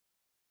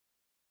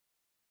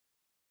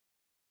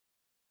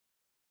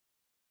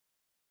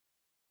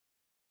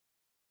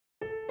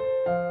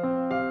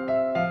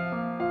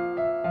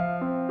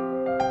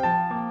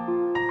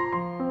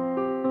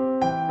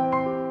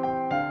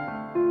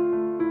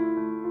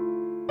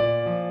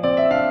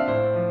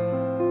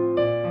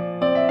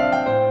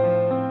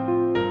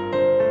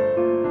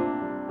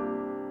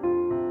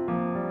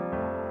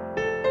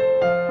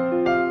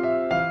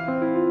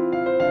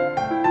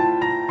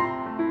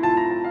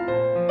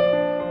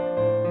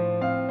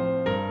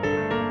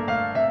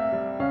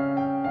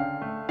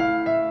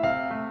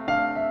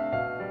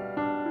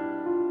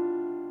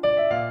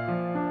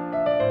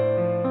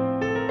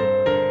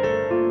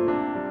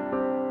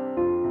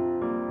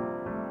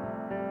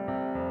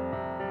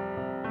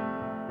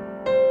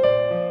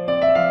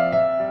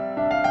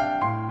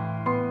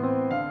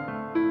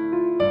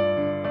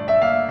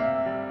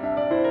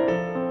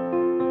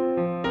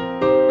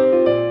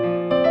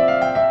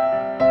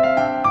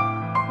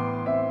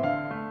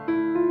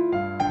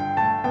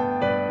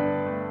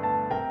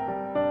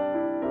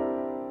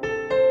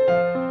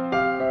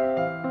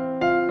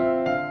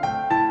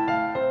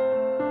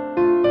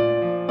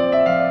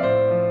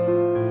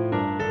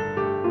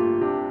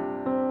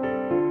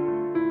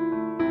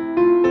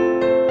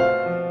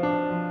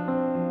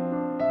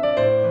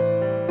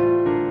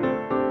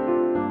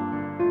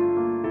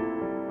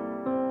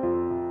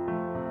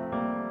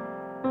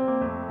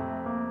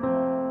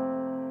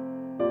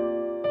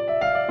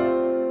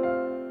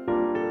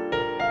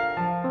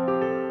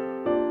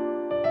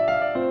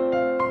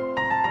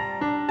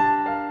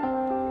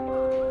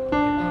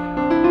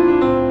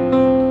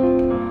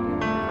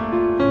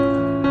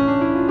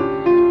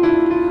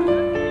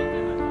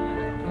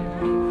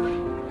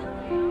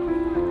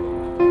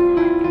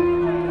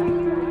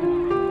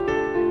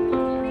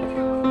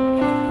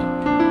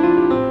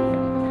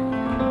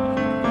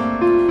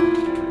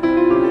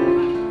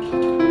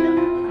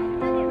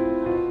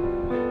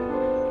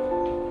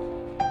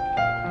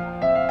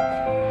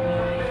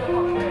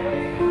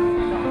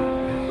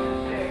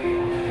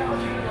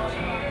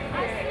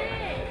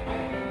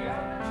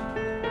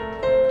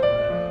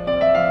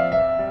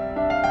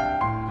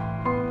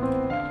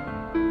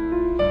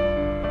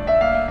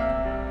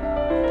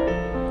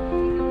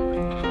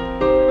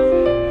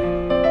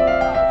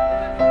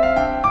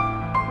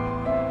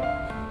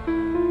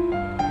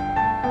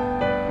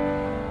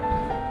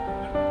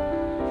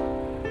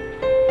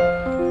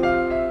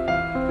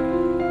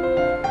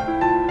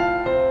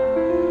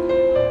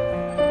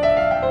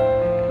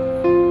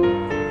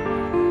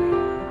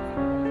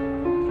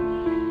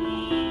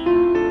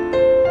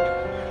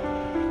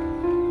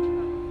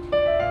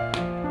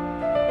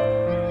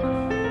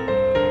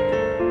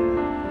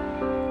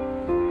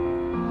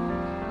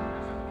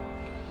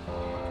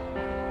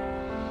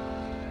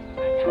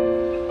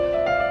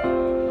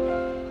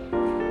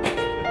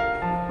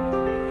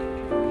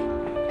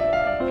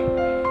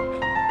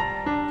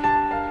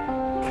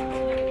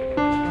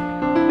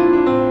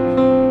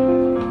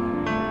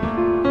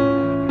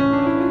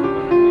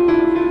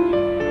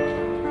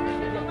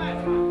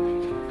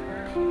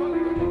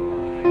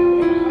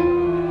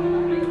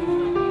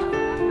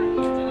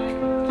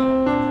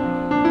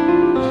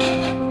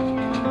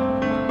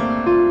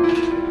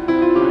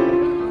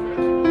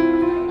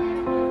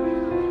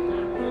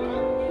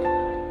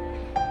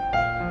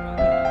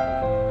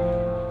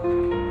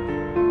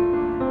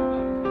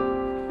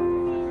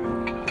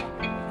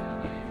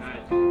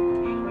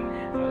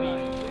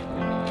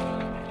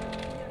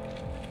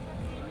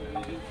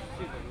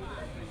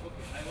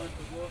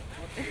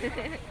哎，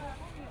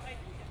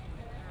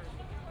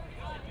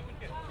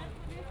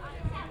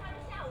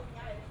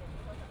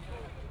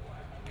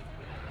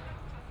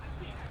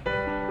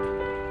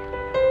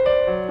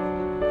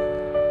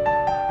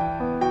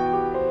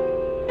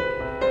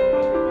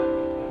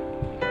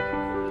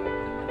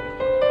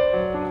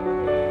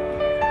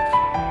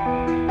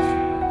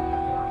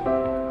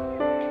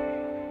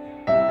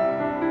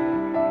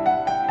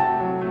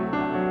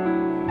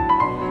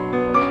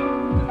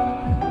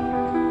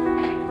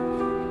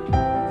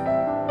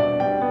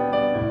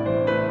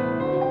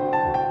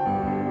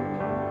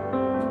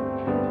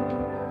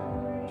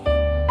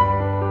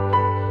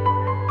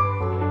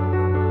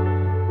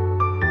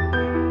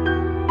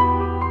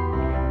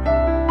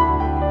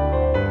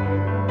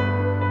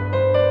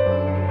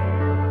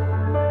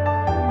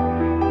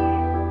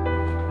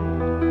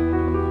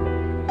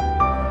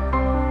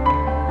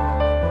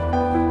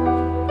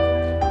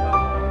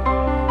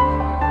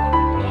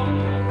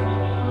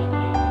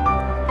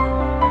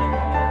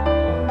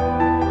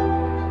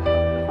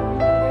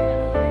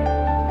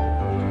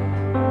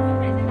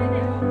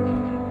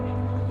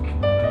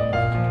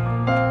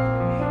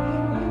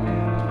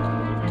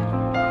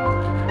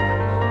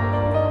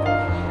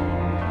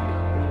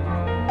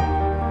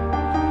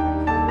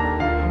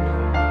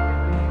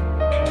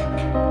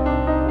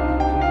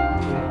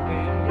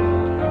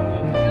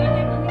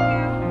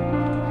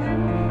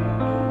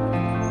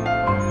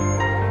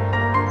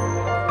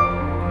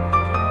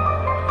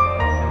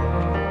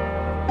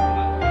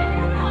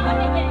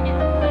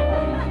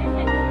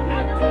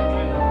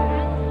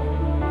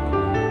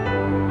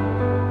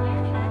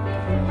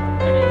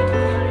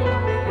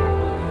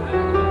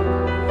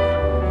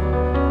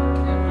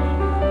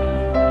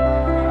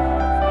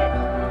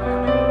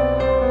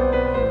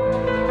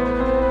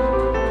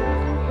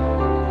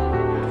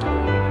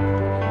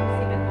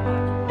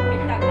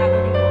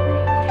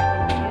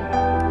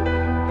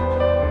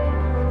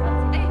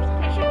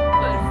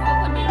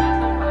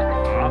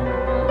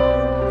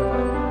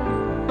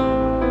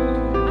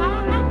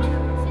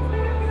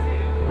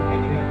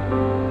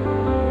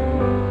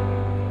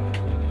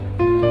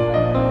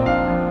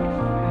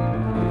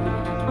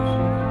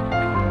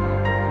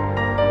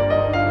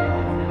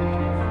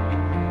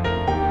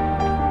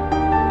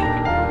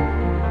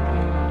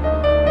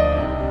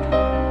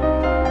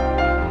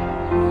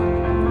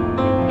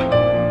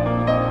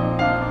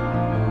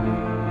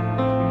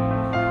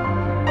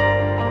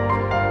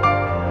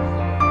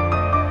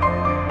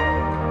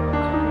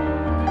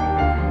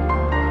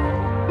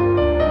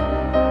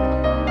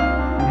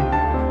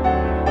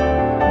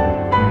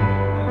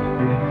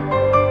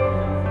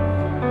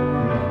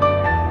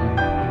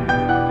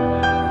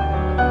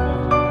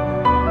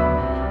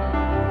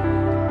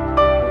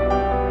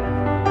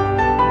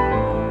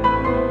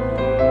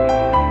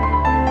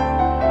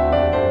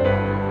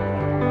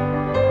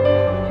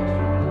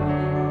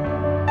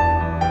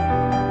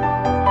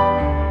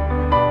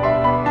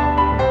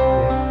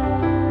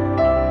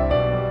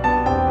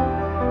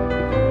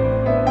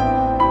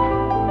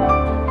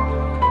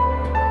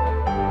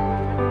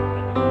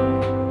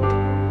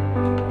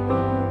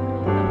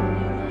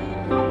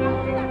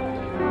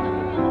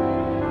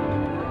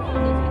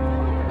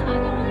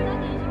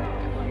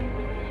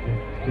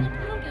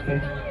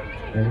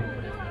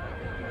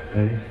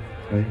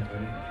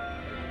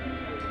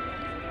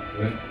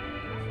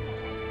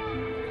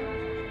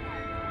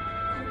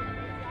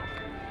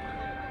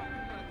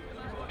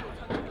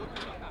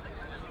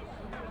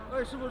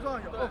师傅让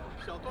一下哦，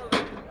小段的。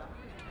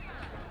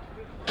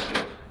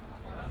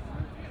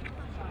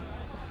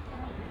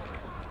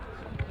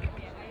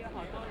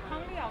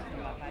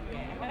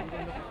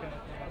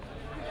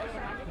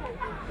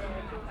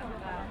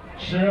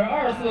是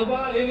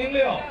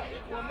248-006，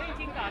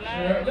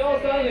是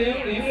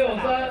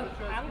130-063，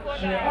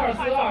是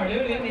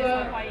242-003。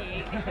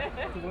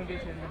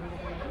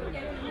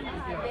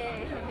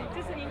这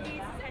是您第一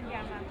次参加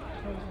吗？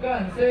赣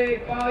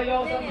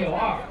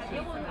C81392，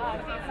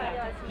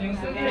请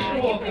司机师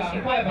傅赶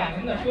快把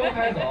您的车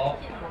开走，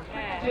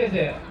谢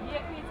谢。你也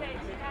可以在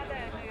其他的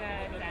那个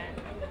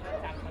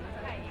展棚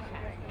看一看。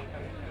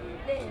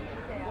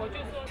我就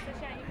说是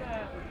像一个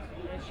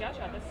小小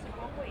的世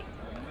博会。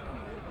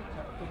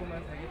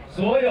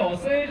所有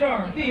C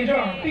证、D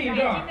证、B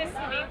证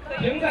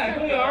停在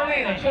公园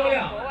内的车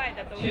辆，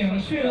请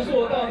迅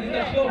速到您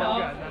的车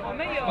旁，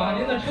把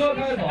您的车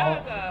开走。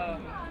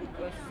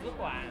使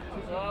馆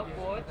和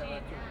国际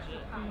组织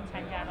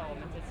参加了我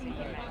们这次义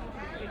卖，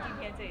就今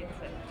天这一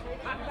次。我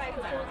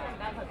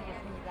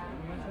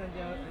们参加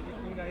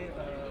应该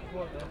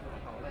获得很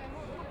好的。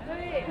对，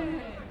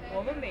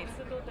我们每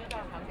次都得到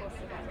韩国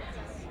使馆的支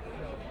持。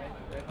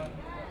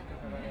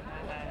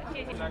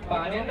谢谢。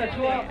把您的车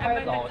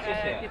开走，谢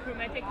谢。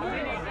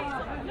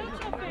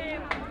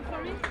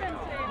For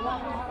instance,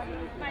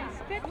 my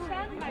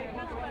stepson, my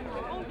husband,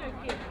 the older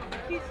kid,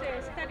 he's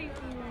studying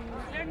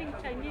learning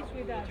Chinese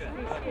with us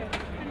this year,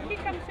 and he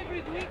comes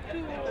every week to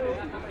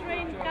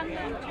train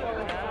Gangnam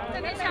children.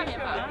 Yes,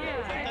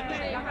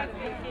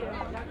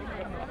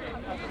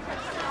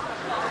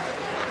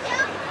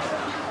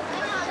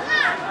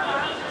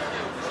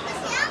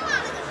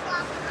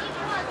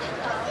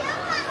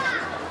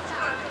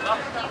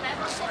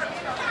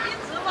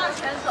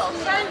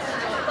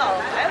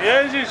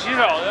 别去洗手去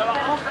了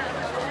啊！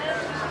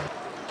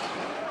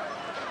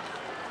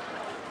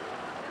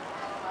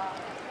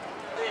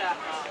对呀。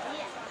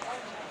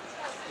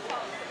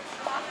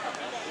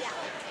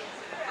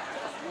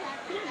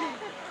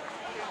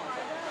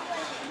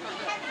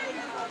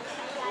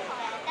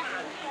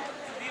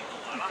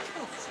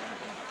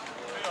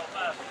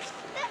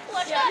在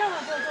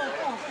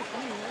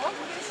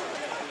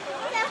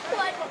火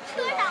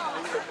车上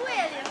是桂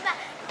林的，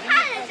看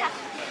着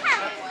看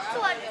坐，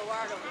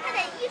他在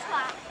一床。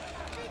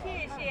谢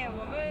谢，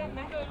我们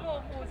能够落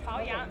户朝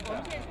阳，我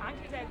们现在长期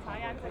在朝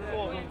阳这个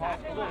公园长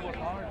落户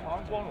朝阳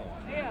光荣。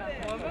对呀，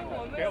我们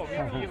给我们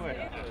机会，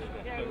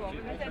我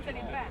们能在这里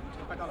办，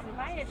史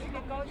凡也特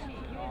别高兴，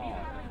因为离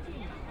他们近。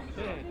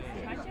对，史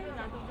凡经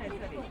常都在这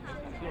里。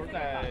又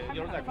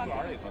是在公园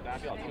里头，大家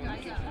比较清楚。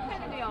看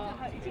到没有？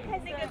已经开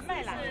始那个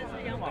卖了，是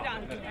杨部长，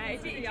已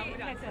经杨部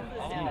长开始请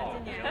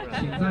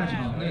在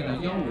场内的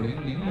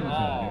15006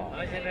哦，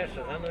那现在史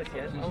上都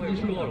嫌床位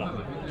不够了。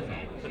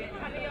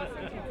他们要申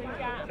请增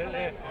加。真的。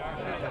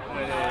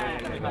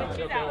你们知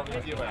道？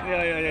有。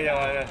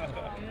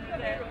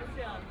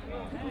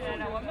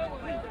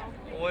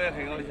我也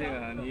很高兴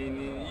啊！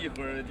你一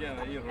会儿建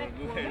委，一会儿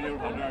不会又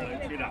跑这儿来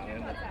区长来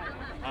了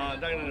啊！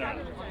在那儿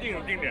定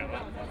点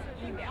了。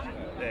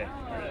对。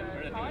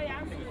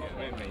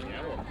每年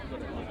我们做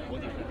国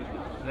际事情。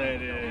对，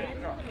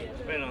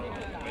非常好。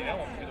每年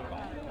我们去都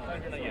搞，但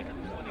是呢，也是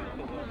通过这个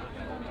各国。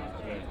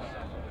对。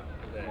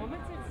我们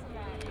这次呢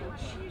有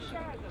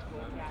72个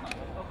国家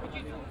和国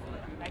际组织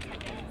来参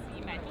加这次义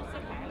卖，都是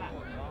来了，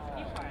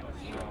一会儿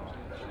71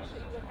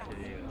个大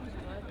使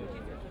和国际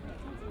组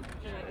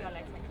织要来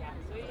参加，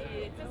所以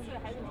这次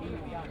还是挺有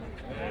必要的。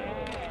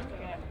哎，这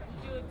个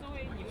就作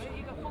为你们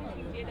一个风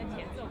情节的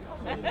前奏。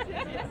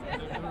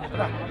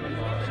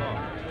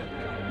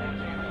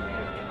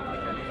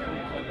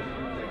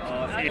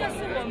这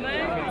是我们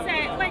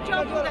在外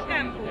交部的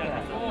干部，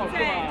在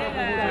这个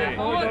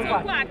红河州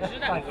挂职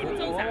的副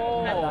州长，副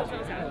州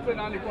长。在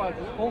哪里挂职？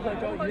红河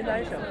州，云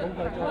南省红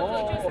河州。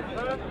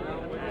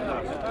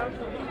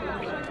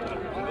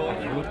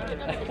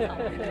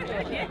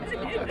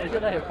我现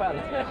在也快了。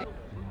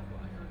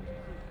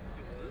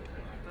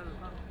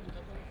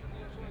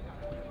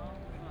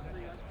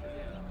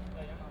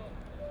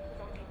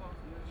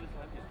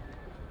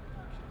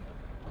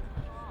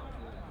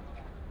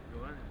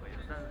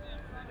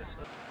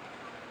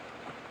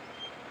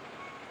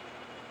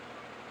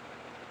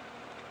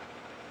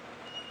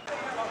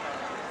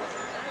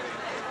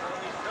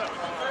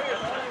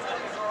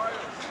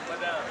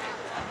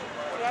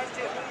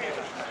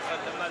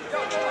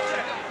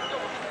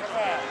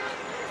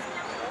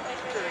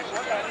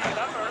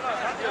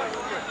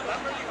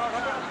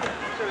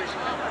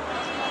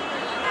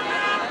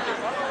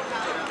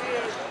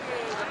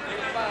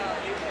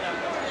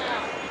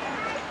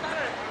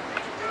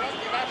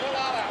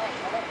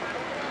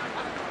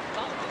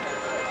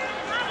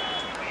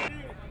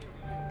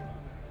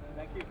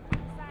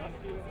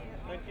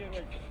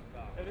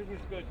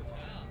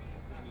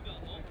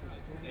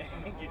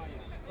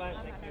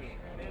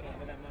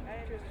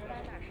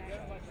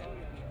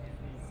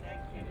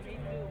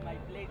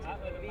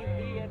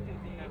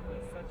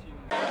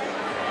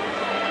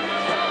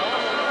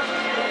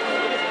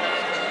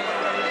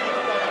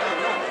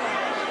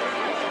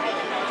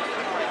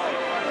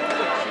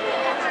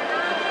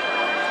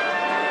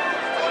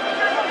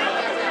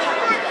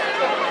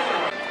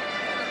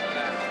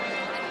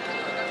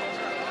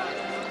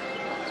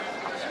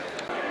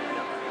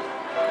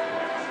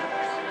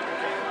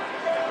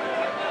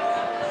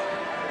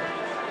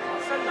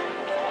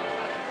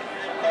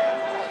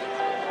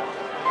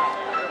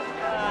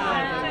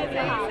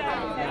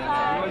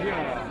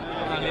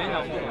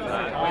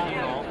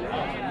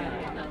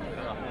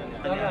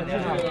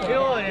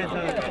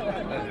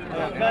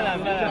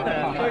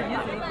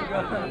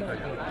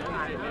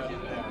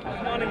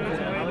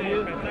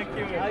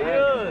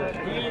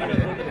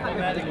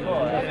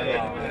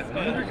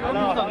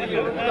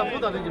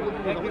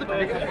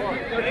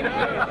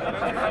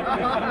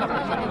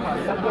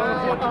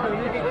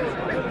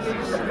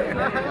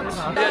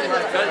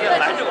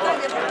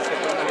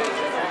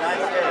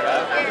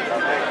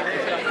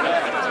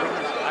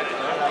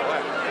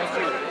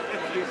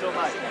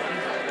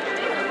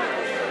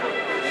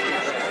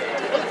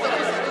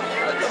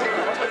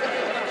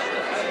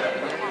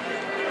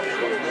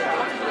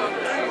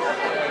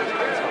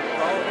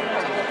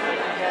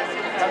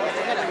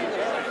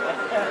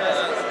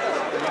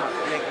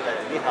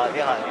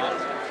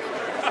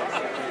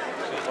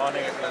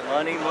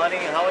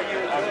Morning. How are you?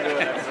 I'm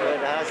good.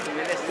 How's the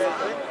minister?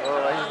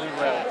 Oh, he's doing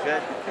well.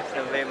 Good.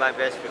 I'll make my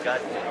best for God.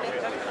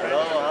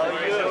 Hello, how are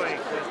you?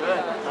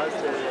 Good. How's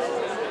the...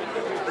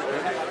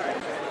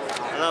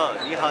 Hello,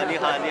 你好. Nice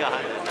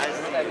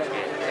to see you.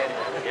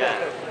 Yeah,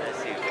 nice to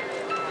see you.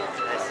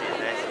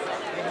 Nice.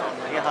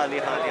 你好.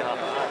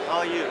 How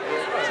are you?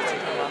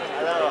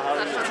 Hello, how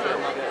are you?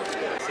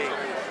 See.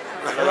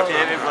 Hello to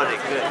everybody.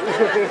 Good.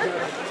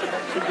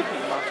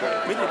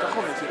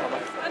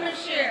 他们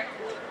是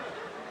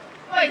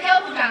外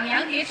交部长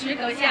杨洁篪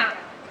阁下，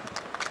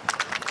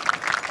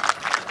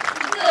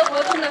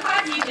活动的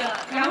发起者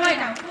杨外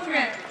长夫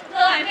人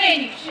乐爱妹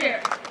女士，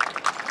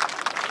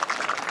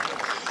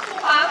驻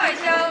华外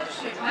交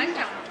使团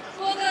长、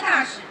多哥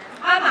大使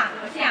阿玛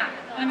阁下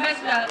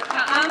Ambassador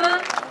Ka'ama,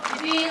 the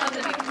Dean of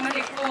the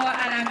Diplomatic Corps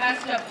and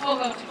Ambassador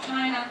Pogo to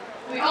China.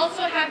 We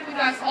also have with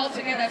us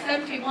altogether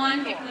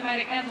 71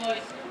 diplomatic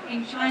envoys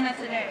in China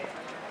today.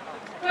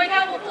 外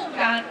交部部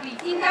长李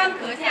金刚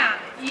阁下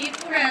及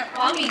夫人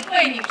王敏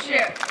惠女士，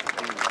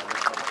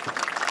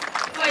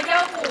外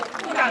交部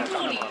部长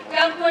助理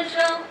张坤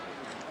生，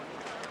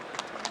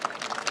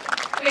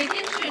北京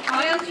市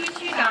朝阳区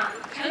区长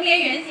程延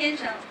元先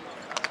生，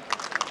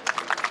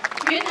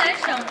云南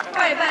省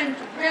外办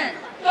主任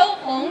周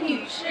红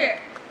女士，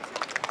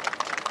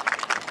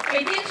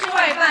北京市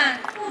外办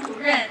副主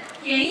任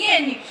田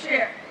艳女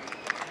士，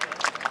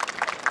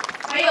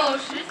还有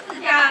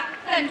14家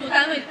赞助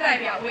单位的代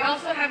表。We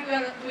also have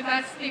with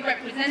us the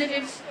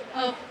representatives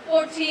of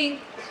 14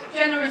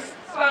 generous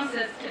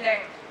sponsors today.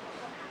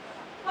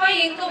 欢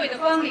迎各位的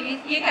光临，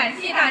也感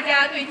谢大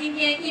家对今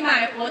天义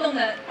卖活动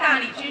的大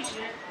力支持。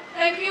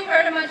Thank you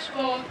very much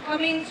for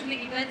coming to the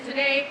event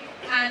today,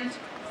 and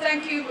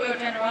thank you for your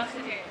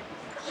generosity.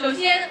 首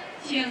先，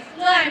请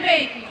乐爱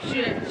妹女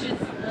士致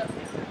辞。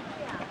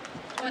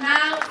For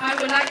now, I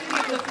would like to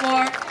give the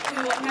floor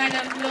to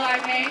Madam Liu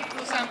Ai-mei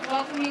for some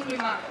welcoming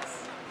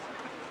remarks.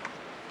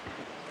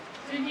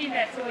 尊敬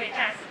的诸位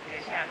大使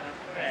阁下和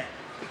夫人、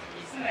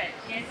女士们、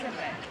先生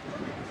们，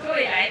各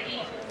位来宾、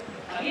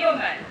朋友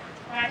们，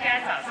大家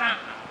早上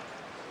好。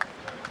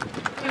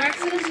Your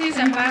Excellencies,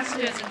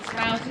 Ambassadors and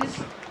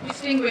Spouses,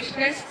 distinguished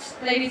guests,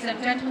 ladies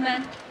and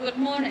gentlemen, good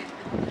morning.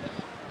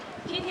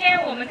 今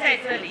天我们在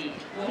这里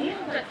隆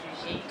重地举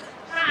行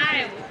大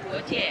爱无国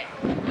界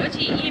国际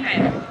义卖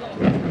活动。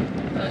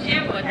首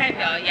先，我代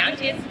表杨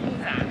洁篪部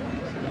长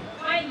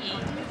欢迎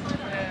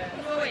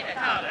各位的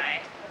到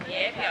来，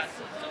也表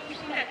示衷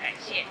心的感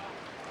谢。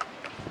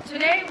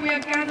Today we are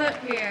gathered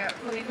here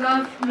for the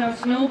Love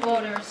Knows No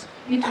Borders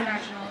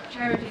International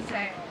Charity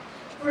Sale.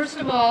 First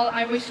of all,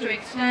 I wish to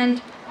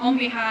extend, on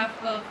behalf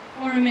of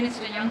Foreign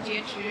Minister Yang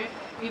Jiechi,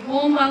 a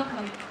warm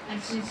welcome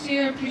and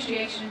sincere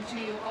appreciation to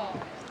you all.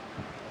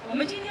 我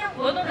们今天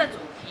活动的主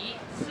题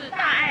是大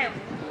爱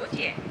无国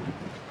界。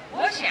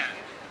我想，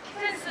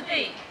正是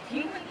对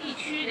贫困地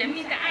区人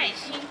民的爱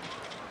心，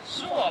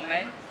使我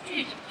们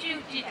聚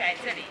集在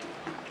这里。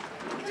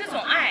这种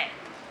爱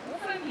无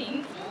分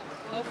民族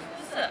和肤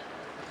色，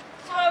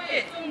超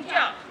越宗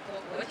教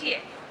和国界，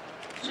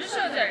直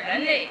射着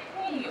人类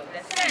共有的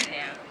善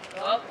良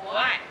和博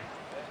爱。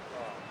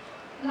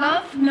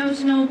Love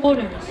knows no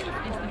borders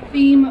is the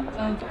theme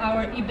of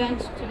our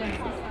event today.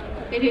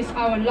 It is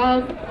our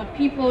love for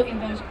people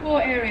in those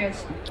poor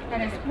areas that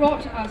has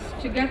brought us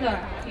together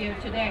here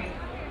today.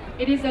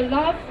 It is a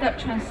love that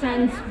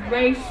transcends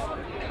race,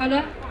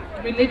 color,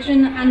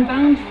 religion, and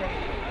boundary.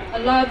 A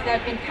love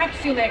that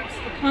encapsulates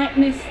the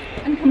kindness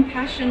and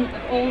compassion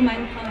of all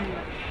mankind.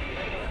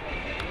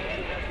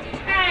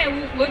 大爱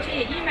无国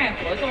界义卖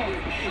活动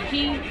已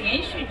经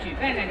连续举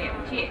办了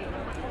2届。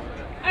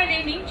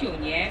2009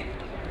年，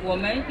我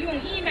们用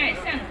义卖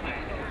善款，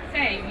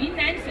在云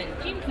南省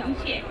金城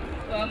县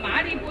和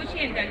麻栗坡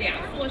县的2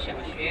所小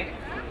学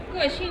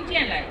各新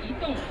建了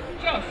1栋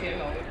教学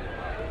楼。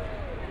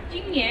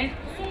今年，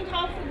宋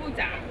涛副部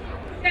长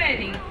带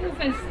领部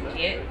分使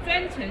节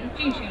专程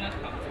进行了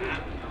考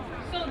察，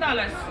受到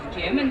了使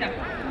节们的好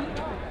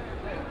评。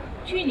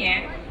去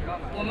年，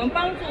我们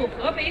帮助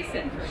河北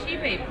省西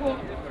北坡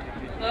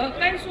和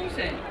甘肃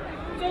省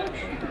舟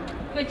曲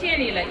各建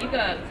立了一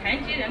个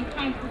残疾人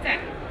康复站。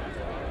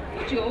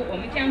不久，我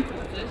们将组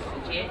织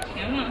使节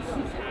前往视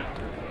察。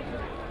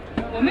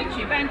我们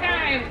举办大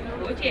爱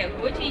无国界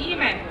国际义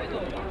卖活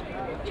动，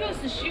就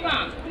是希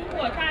望通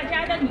过大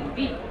家的努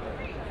力，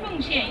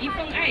奉献一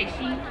份爱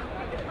心，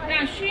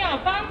让需要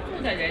帮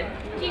助的人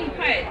尽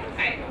快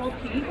摆脱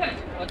贫困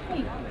和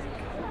痛苦。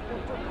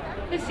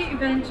This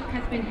event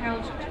has been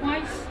held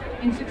twice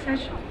in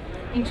succession.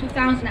 In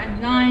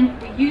 2009,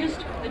 we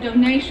used the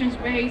donations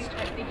raised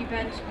at the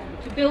event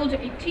to build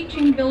a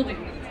teaching building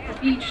for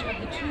each of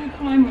the 2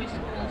 primary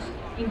schools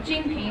in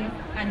Jinping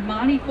and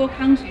Malipo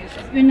counties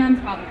of Yunnan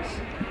province.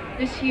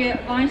 This year,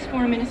 Vice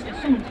Foreign Minister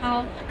Song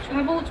Tao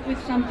traveled with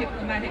some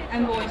diplomatic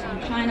envoys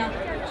in China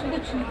to the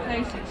 2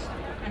 places,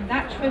 and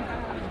that trip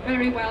was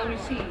very well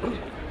received.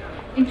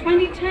 In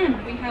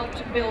 2010, we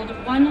helped build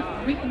 1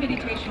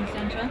 rehabilitation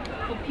center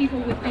for people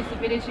with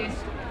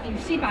disabilities in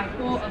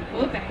Xibaipo of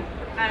Hebei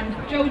and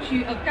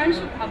Zhouju of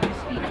Gansu province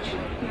each.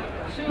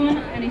 Soon,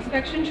 an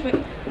inspection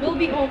trip will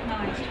be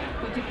organized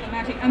for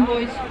diplomatic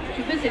envoys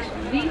to visit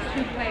these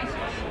 2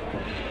 places.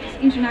 This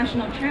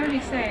international charity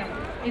sale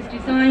is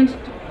designed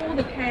to pour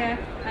the care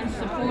and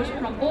support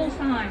from all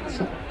sides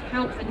to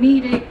help the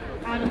needy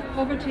out of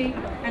poverty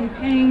and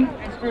pain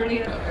as early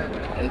as possible.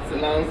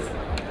 Excellence,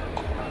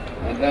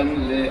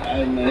 Madame Liu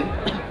Ai-mei,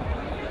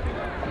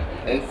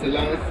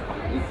 Excellence,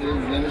 Monsieur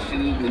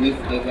Zemchi,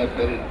 ministre des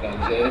Affaires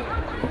étrangères,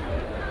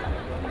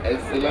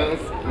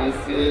 Excellence,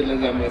 Messieurs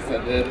les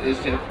ambassadeurs et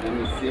chefs de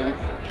mission,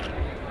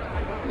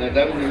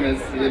 Mesdames et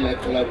messieurs les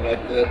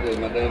collaborateurs de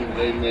Madame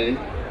Reine,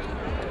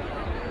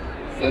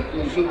 c'est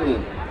toujours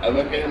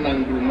avec un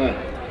engouement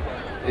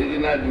et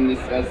une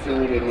administration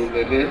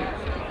renouvelée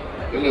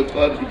que le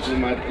corps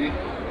diplomatique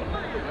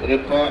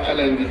répond à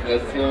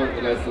l'invitation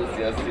de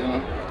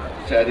l'association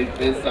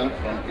Charité sans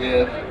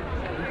frontières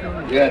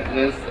et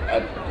adresse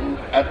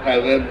à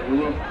travers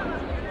vous,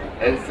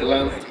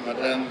 Excellence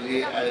Madame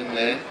Lee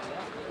Aimé,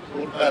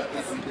 pour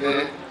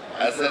participer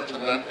à cette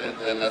vente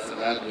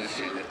internationale de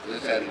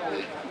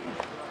charité.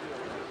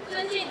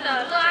 尊敬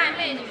的乐爱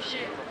妹女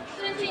士，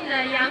尊敬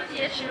的杨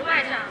洁篪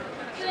外长，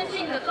尊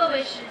敬的各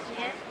位使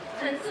节，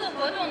本次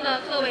活动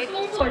的各位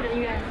工作人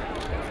员，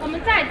我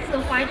们再次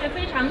怀着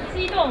非常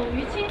激动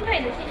与钦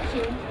佩的心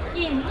情，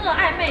应乐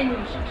爱妹女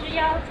士之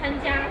邀，参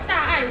加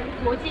大爱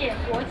无国界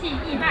国际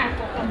义卖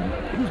活动。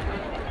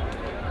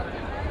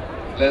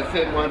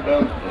Laissez-moi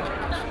donc,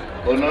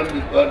 au nom du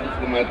corps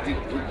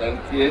diplomatique tout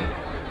entier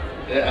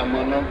et à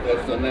mon nom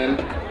personnel,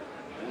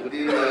 vous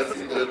dire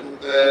merci de tout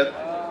cœur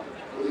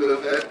pour le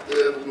fait que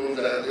vous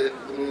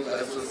nous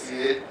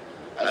associez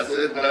à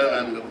ce grand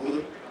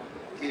rendez-vous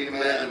qui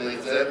met en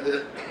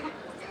exergue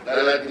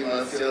dans la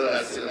dimension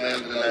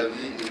rationnelle de la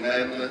vie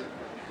humaine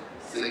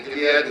ce qu'il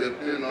y a de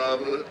plus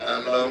noble en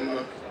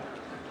l'homme,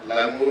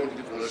 l'amour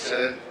du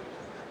prochain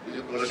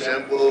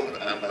pauvre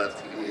en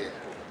particulier.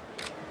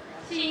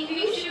 请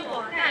允许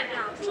我代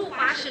表驻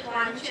华使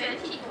团全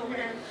体同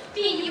仁，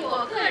并以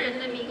我个人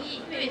的名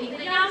义对您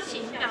的邀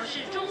请表示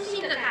衷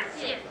心的感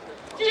谢。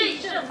这一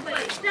盛会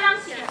彰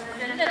显了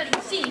人的理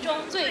性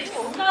中最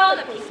崇高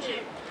的品质，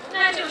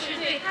那就是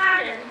对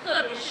他人，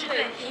特别是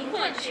对贫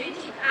困群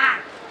体的爱。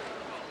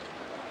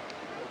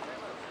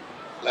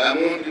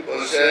L'amour du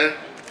prochain,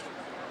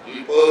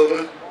 du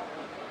pauvre,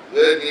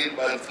 veut dire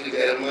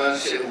particulièrement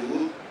chez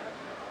vous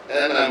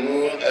un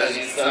amour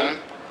agissant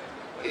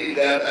qui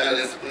garde à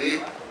l'esprit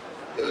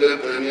que le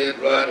premier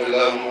droit de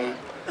l'homme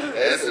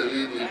est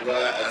celui du droit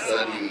à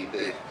sa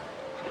dignité.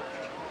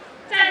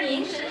 在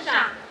您身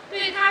上，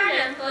对他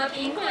人和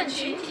贫困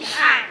群体的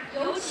爱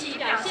尤其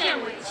表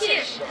现为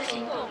切实的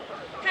行动。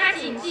他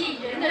谨记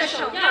人的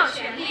首要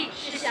权利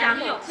是享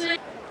有尊。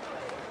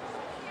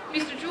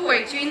Mr. Zhu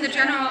Weijun, the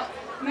General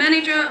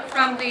Manager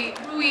from the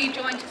Rui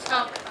Joint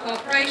Stock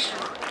Corporation.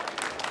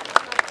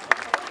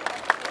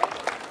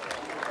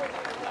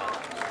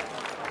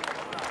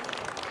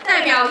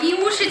 代表义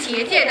乌市企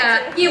业界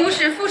的义乌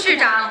市副市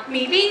长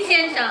米斌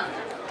先生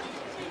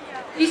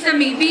 ，Mr.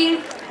 Mi Bin,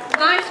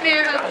 Vice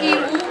Mayor of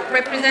Yiwu,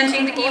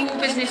 representing the Yiwu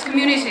business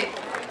community.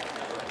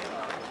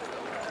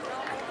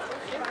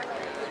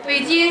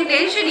 北京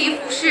联士里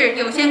服饰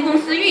有限公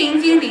司运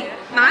营经理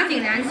马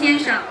景然先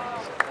生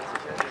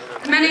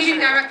 ，Managing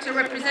Director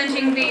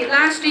representing the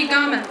Lashley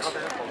Garment.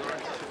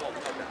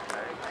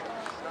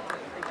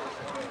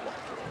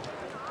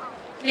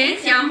 联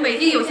想北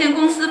京有限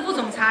公司副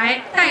总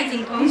裁戴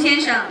景鹏先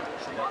生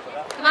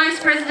 ，Vice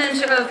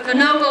President of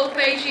Lenovo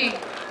Beijing。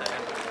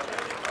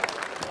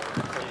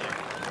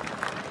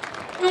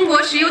中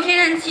国石油天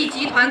然气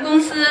集团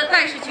公司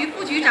外事局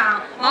副局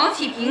长毛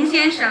启平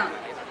先生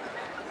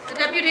 ，The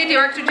Deputy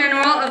Director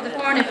General of the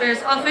Foreign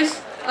Affairs Office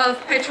of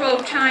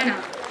Petro China。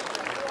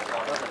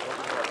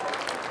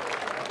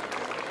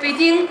北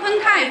京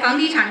昆泰房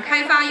地产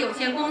开发有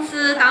限公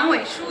司党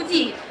委书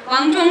记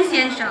王忠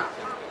先生。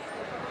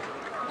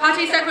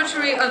Party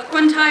Secretary of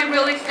Kuntai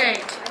Real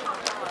Estate.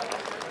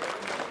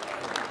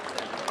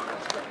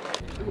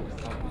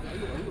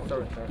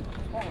 Sorry.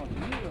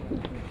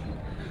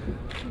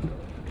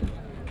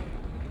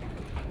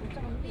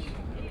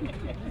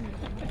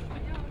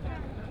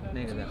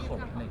 那个在后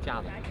面，那架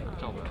子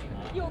照不了。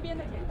右边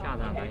的架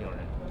子上咱有人。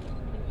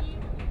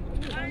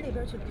你到那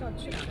边去，不知道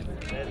去哪儿。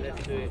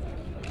对。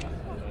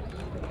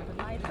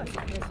拉一特写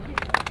就行。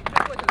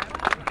过去来。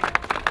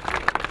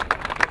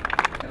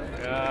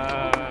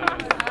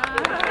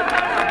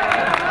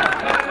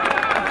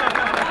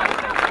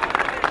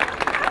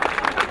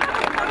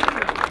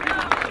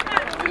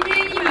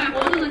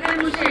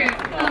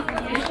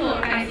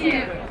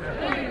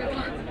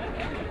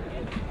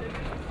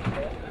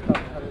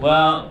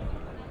Well,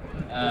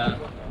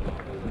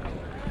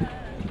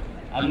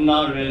 I'm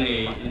not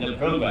really in the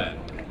program,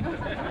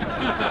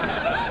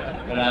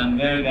 but I'm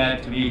very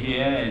glad to be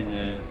here, and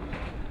it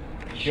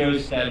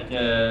shows that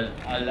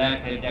I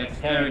lack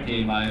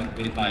dexterity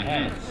with my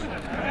hands.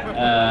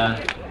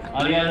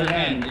 On the other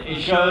hand, it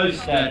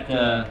shows that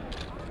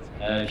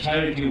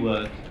charity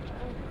work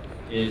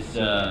is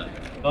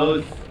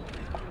both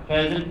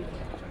pleasant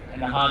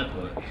and hard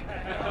work.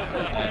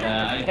 And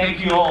I thank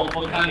you all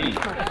for coming.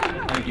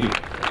 Thank you.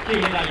 谢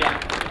谢大家。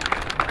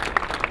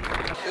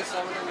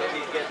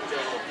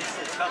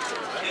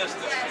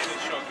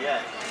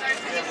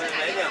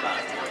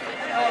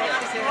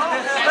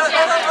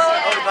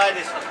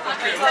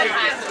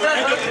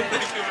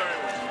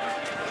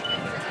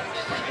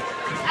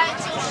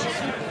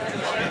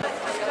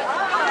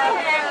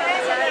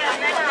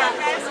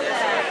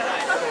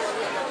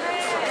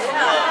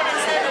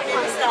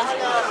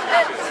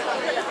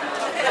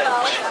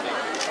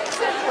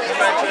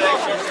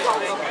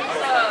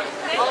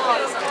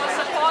Congratulations.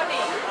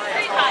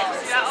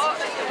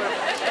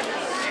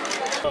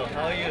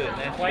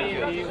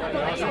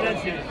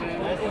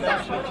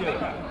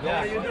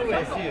 you doing? I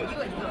see you.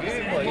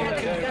 Beautiful.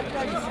 Yes,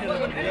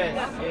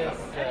 yes.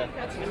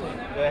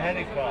 The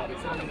handicraft.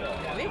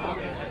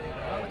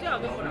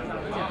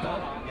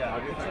 Yeah.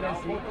 Okay, thank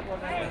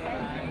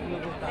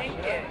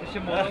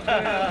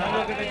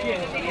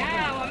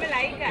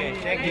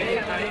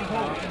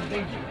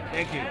you.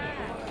 Thank you.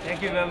 Thank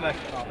you very much.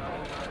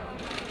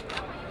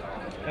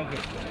 Thank you.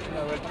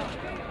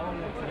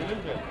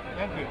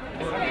 Thank you.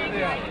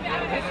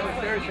 This was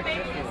very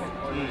successful.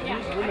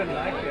 These women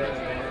like her.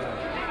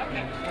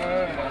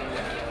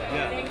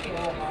 Yeah.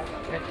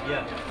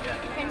 Yeah.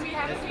 Can we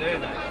have That's very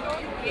nice.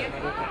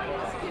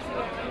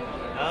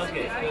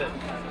 Okay, good.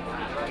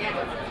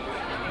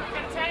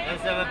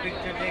 Let's have a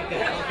picture taken,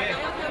 okay?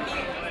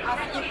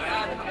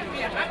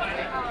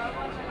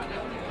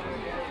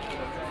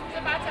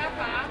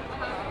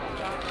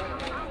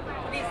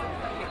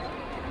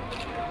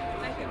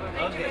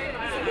 Okay.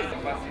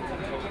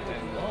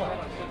 Oh.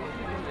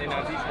 In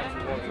addition to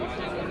what we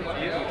should do.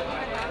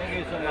 Thank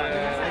you so much.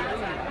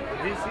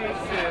 This is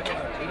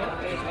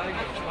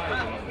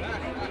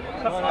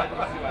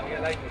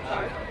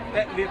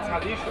the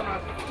traditional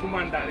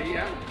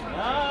kumandaria.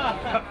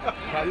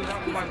 Traditional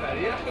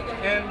kumandaria.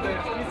 And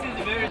this is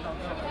very...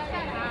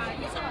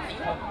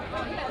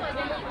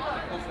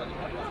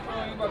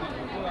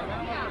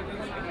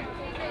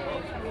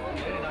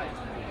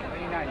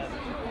 Very nice.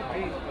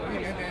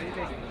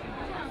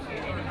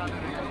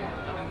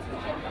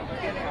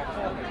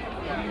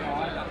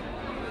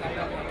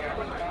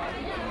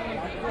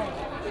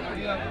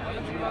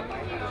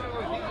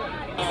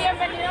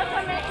 Bienvenidos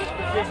a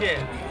México. 谢谢。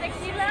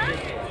 Tequila.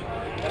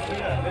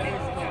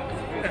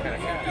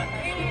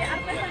 Y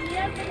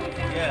artesanías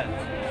mexicanas. Yeah.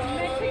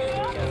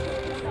 Mexico.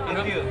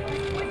 Thank you.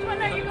 Which one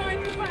are you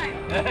going to buy?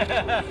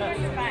 Which one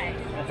to buy?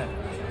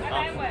 What I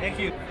wear. Thank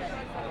you.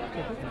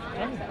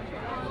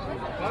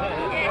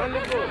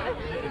 Wonderful.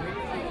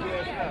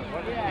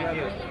 Thank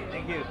you.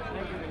 Thank you.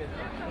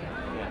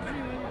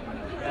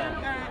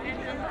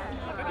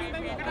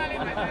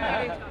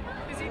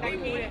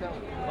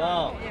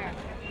 Wow.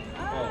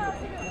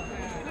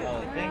 Oh,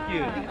 thank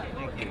you.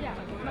 Thank you.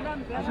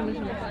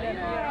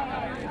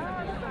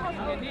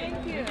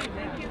 Thank you.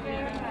 Thank you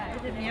very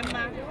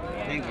much.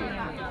 Thank you.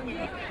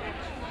 Please come out. Thank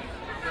you.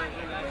 Thank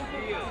you.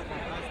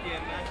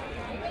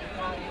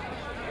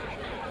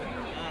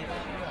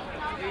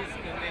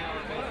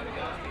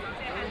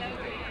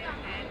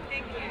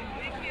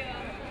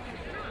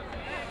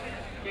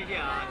 谢谢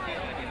啊，谢谢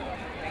你。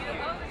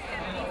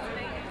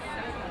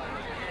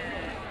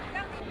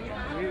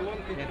 We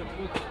wanted to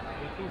put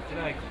the two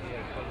flags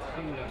here for the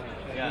single.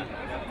 Yeah.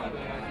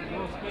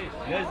 No space.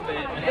 Yes,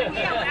 babe.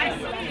 I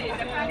see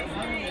the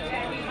Palestinian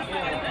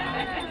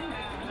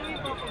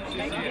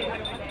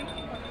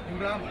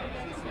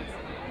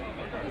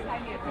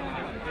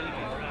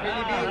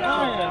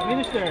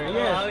Minister,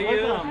 yes, How are you?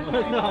 welcome.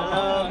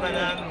 Hello,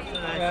 Madam. So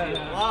nice to see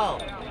you. Wow.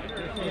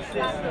 This is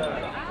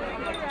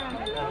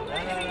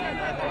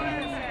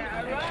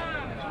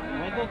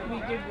Why don't we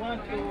give one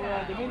to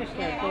the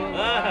minister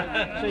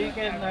so you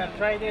can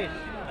try this?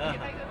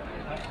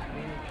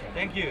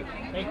 Thank you.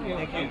 Thank you.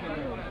 Thank you.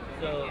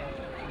 So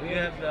you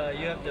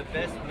have the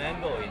best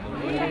mango in the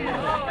world.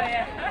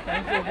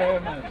 Thank you very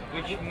much.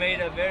 Which made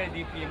a very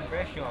deep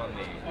impression on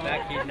me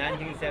back in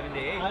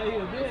 1978. Oh,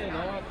 you did? Oh,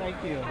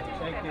 thank you.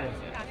 Thank you.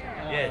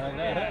 Yes.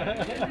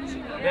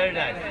 Very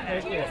nice.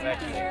 Thank you.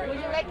 Would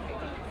you like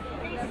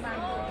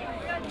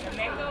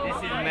This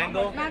is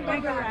mango.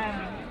 mango ram?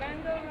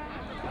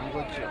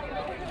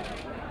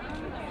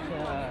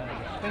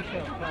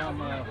 Special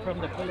from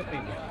the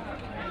Philippines.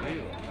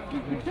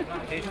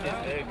 Taste is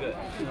very good.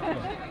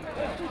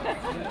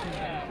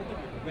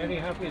 Very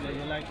happy that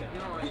you like it.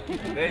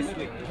 Very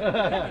sweet.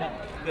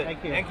 Good.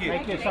 Thank you. Thank you.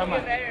 Thank you so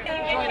much. Okay.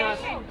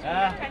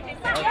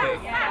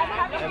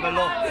 Have a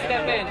look.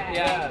 Step in,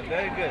 yeah.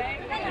 Very good.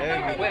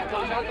 Very good. We have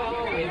chocolate,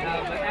 we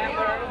have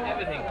amber,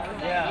 everything.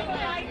 Yeah.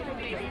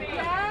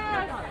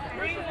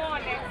 Bring more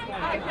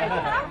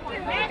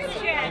next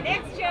year.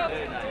 Next year.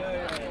 Very nice.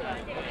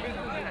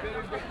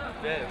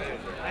 Very, very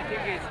good. I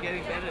think it's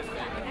getting better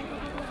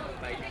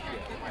by each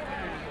year.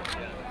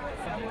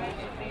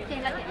 这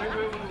个给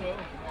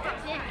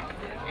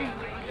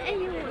哎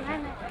呦，我看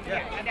看，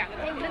两个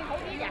都能投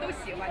一点，都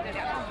喜欢这两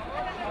个。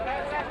好的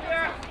，3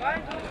 1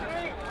 2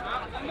 3，好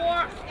，1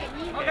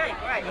 more。Okay,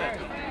 right.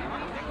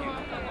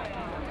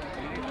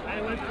 I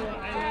want to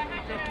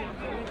take you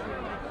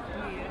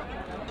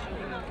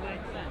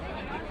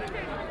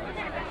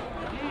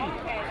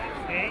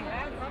Okay.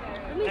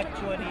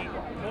 Actually,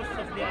 most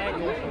of the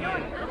items here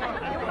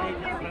are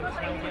created from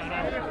Saudi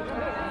Arabia.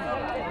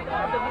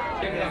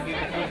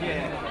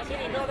 请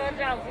你多多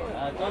照顾。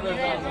多多照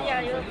顾。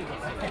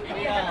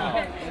非常好，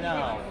非常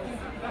好。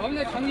我们的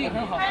成绩很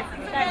好，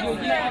有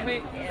机咖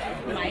啡。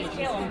买一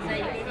些我们的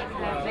有机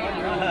咖啡，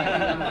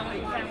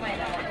上外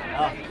的。好，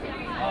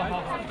好。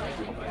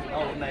哦，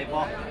我买一包。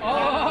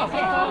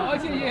好，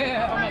谢谢。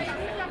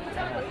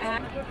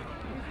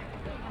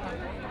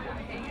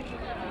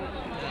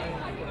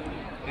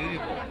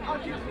Beautiful.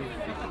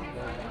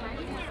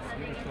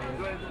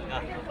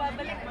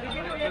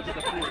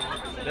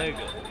 Very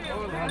good.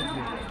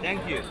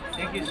 Thank you.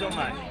 Thank you so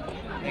much.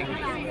 Thank you.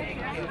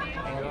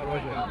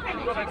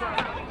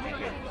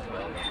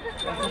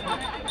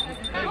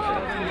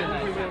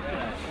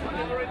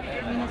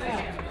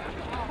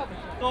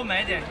多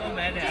买点，多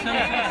买点。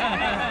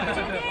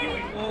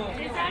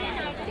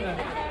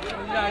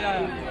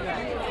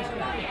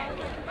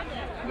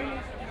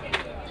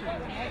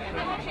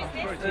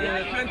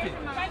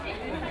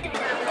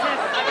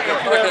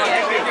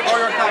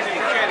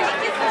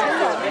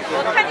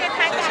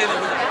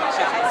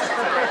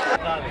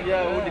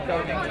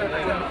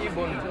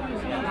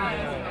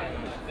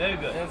Very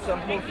good. And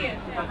some Thank you.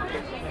 Thank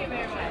you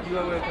very much. You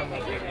are welcome.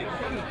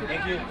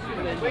 Thank you.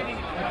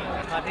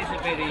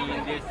 Participating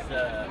in this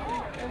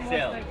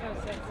sale.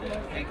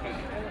 Thank you.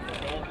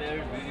 So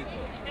very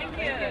beautiful. Thank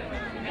you.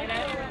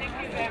 Thank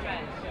you very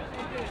much.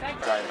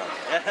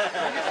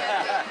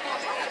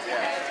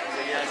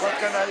 What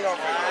can I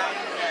offer you?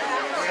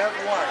 We have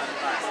wine.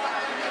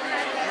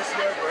 This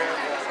year we have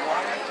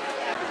wine.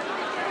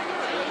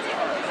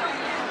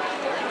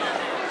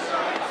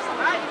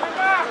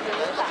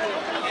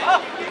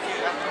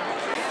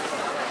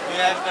 You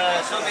have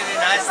so many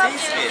nice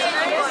things here.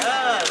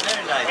 Ah,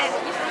 very nice.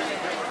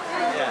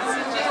 Yes.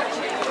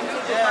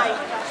 Yeah,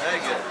 very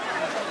good.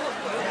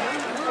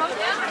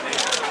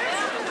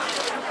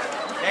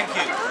 Thank you. Thank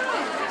you.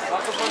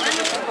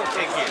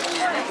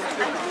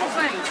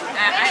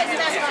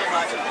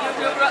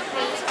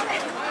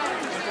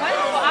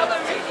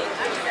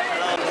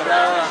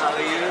 Hello, how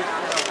are you? How are you?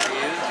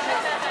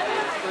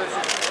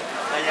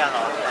 大家好，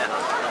大家好。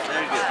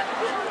Very good.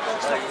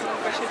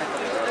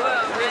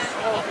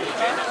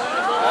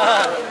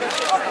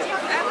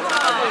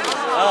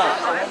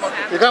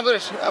 Ильгар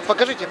Анатольевич,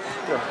 покажите.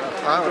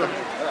 Вот.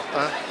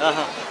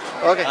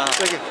 Окей,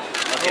 thank you.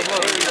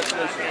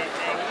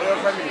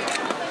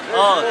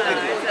 Oh,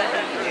 thank you.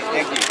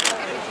 Thank you.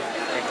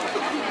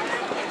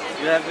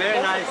 You have very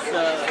nice.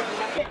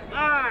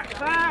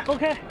 2、3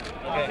 ，OK。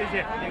好，谢谢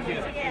 ，Thank you。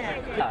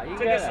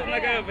这个是那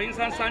个文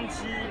山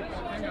37，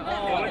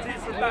我们这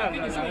次带来的。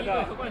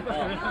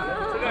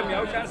这个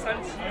苗乡37，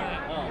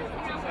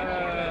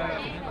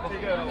这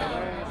个我们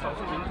少数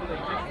民族的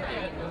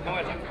番外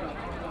长。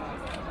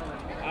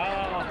啊，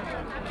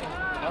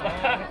好的，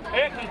哎，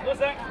很合身。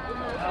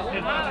放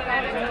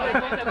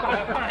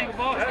一个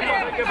包，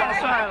给包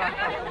帅了。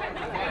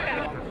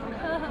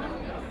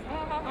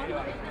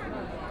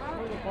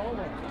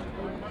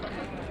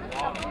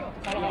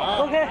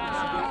OK，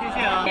 谢谢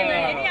啊。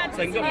整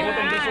个活动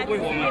都是为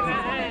我们。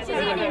谢谢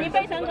你，你非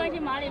常关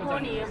心马里坡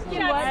里。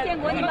建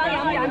国你帮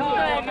杨洋对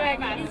对，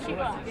你一起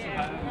过。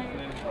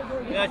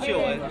要去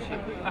我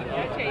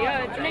去，要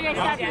那个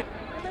下边。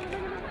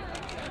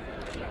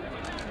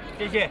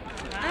谢谢。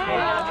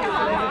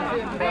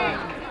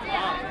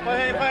欢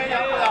迎杨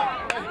部长。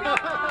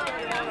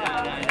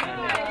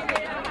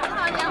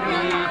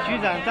局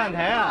长站台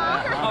啊！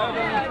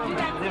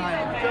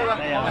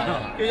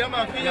给杨部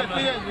长推荐一下。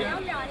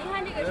你看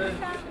这个衬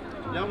衫。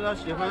杨部长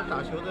喜欢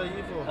打球的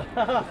衣服，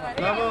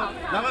然后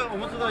我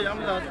们知道杨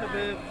部长特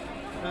别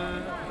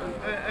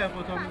爱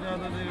护他们家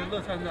的这个乐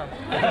餐长，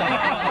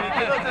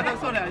给乐餐长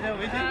送2件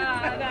围巾。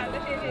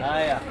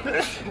哎呀，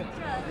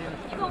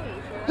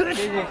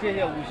谢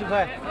谢50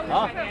块，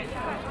好，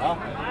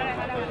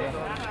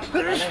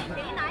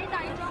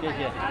谢谢。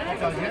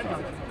找钱。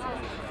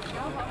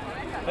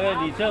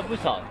礼车不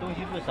少，东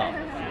西不少，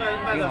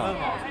卖得很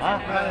好啊，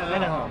卖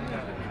得好。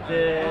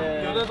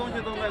有的东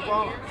西都卖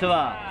光了，是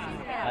吧？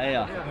哎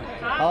呀，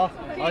好，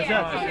谢谢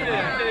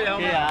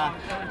啊。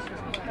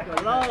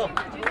Hello.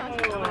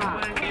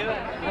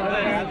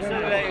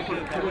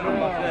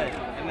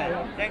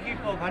 Thank you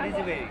for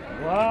participating.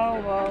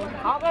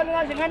 好，各位领导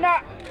请看这儿。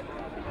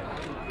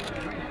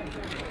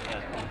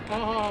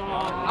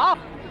好。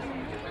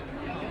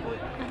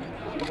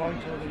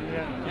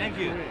Thank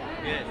you.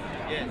 Yes.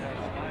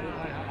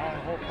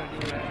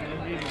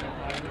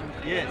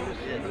 Yes.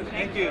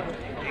 Thank you.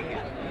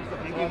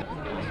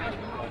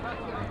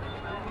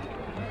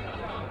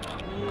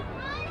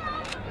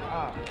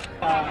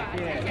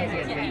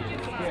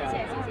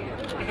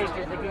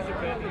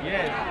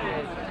 Yes.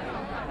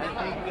 I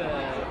think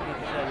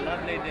it's a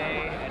lovely day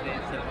and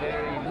it's a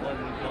very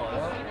important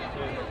cause.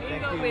 So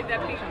thank you. With the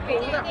big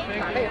Thank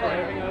you for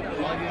having us.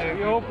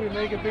 We hope we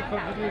make a big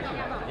contribution.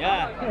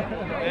 Yeah,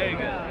 very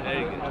good.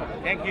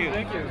 Thank you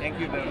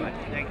very much.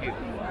 Thank you.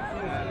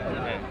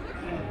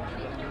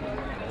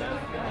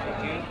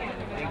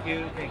 Thank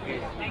you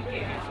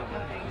so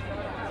much.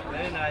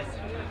 Very nice.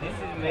 This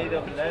is made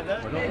of leather.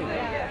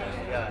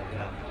 Yeah.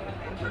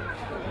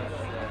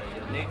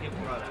 It's native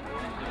product.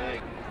 Very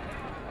good.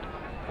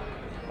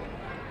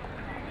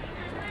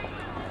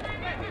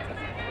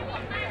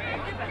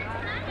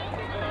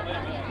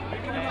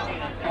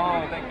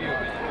 Oh, thank you.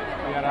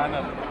 We are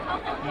honored.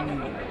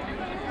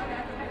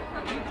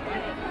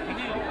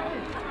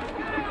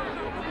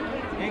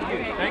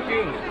 Thank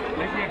you.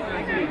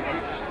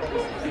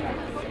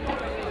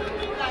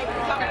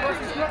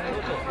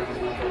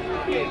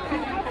 Okay.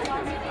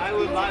 I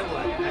will buy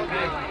one.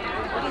 Okay.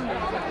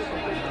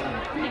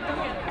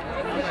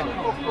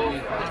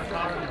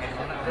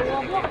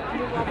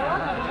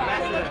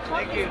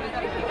 Thank you.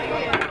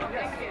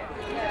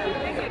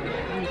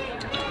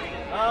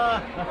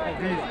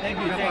 Thank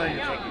you.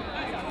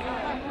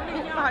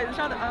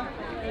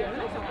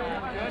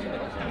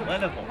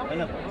 Wonderful.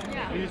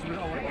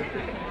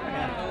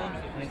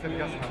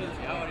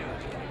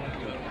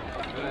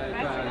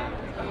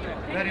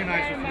 Very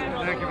nice of you.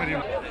 Thank you very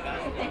much.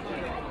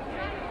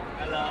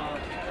 Hello.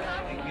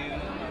 Thank you.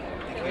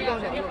 Thank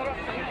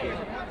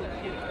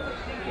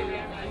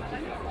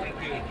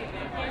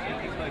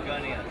you for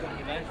joining us.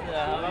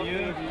 How are you?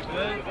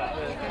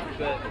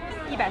 Good.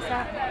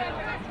 130。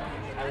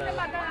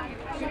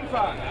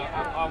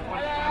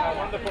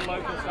 Wonderful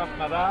local stuff,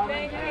 madame.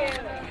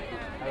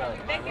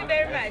 Thank you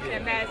very much,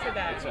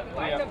 Ambassador.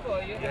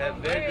 Wonderful. You have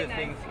very good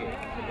things here.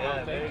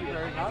 Yeah, very good.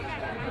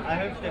 I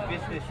hope the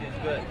business is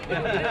good.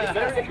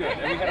 Very good.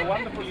 And we had a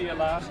wonderful year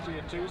last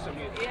year too, so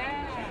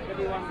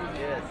everyone was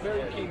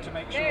very keen to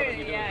make sure that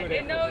we do a good they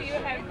effort. know you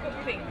have good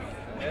things.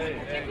 Very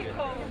good.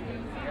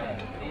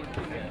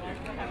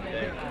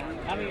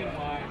 Honey and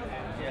wine.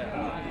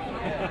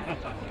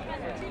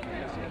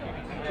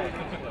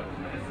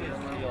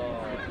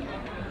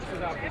 This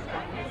is our business.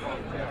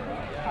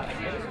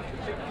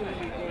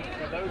 Particularly good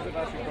for those of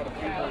us who've got a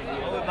few more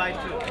years. Oh, we buy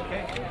two,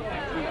 okay?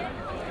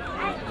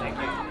 Thank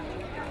you.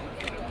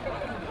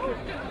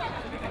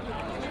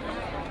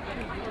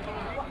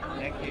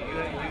 Thank you.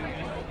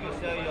 You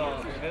sell your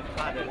good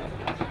product.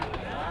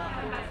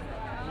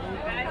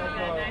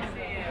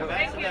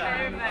 Thank you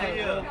very much. Thank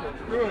you.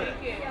 Good.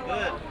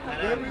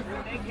 Thank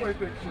you.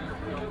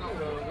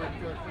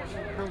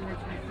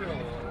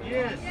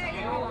 Yes.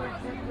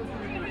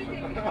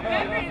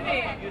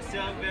 You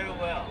sound very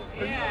well.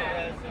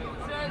 Yes.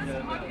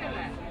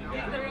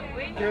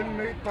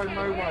 Handmade by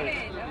my wife.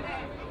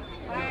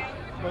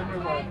 By my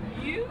wife.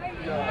 You?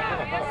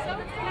 Yeah, you're so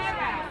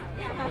clever.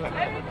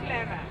 Very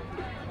clever.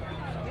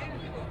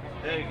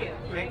 Very good.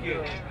 Thank you.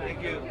 Thank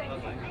you.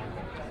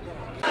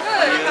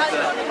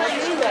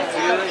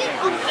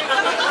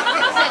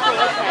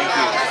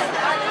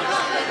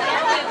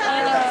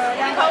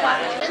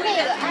 Bye-bye.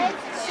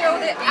 Show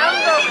the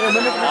envelope.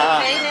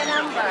 Pay the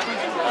number.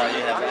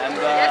 You have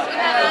amber. Yes, we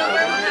have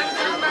amber.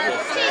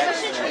 这个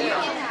是纯银的。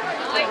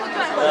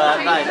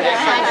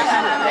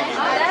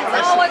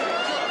That's our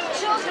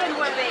children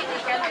were made.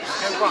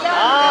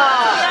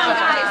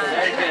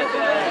 Very good.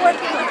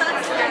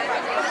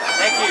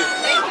 Thank you.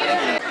 Thank you.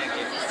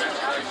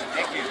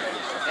 Thank you.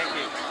 Thank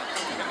you.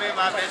 Give me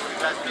my best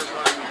regards for me.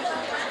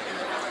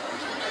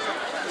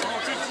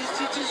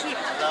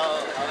 Hello,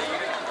 how are you?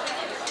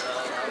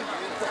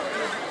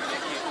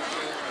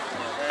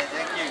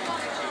 Thank you.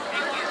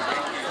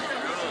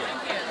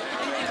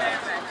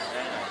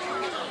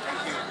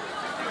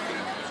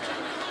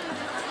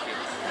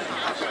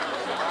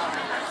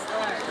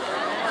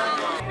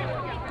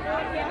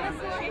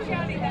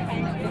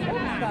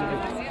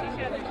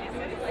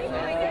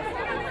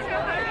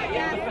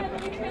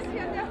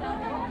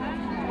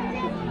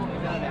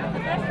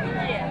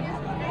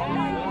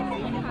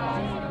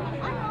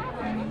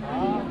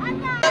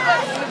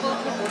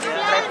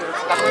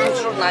 В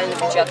журнале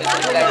печатают.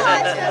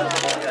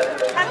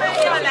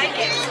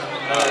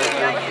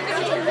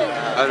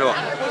 Алло.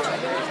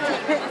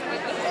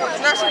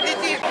 Наши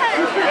дети.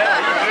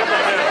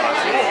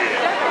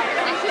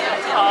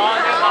 好，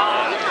你好，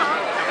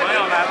朋友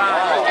来了。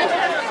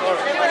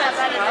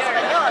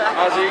阿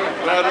星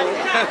来了。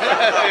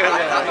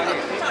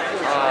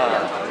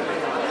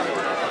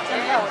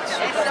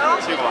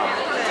去过。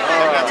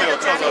这有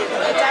特色。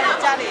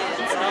家里。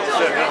是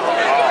很好。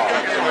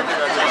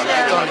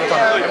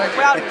不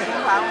要旅行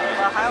团，我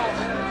还有我们。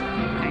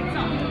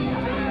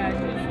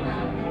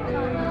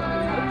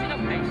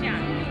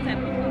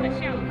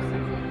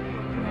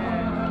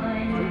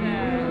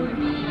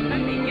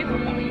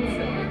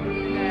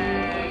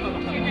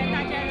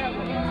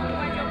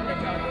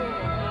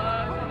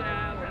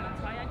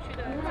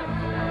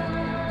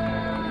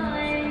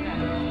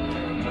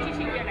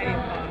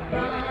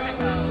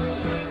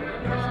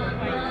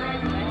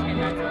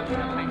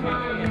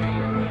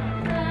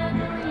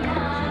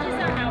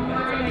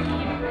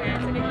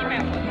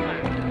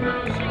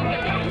 实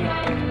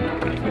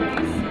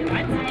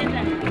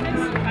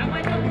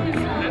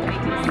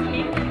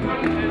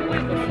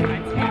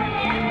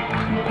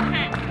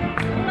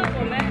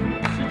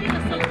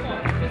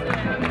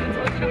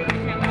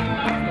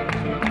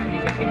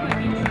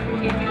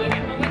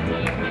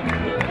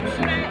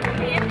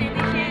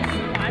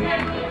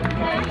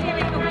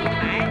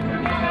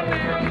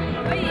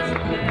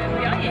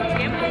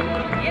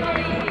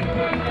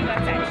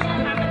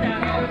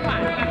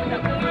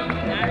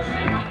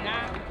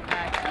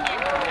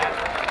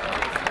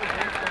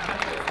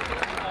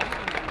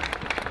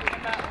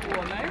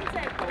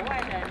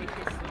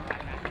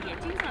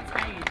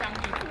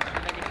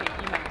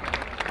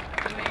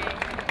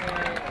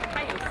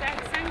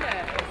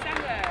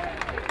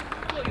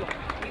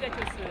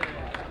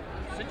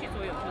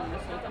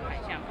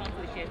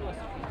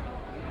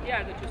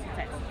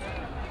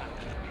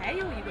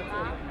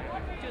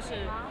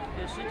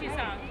实际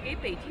上给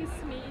北京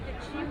市民一个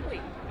机会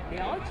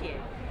了解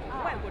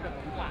外国的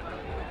文化。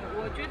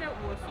我觉得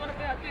我说的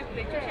不要对不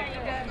对，就像一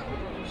个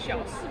小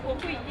世博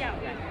会一样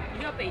的。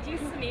你要北京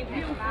市民不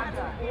用出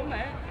国门，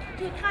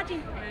就踏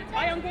进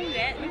朝阳公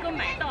园能够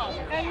买到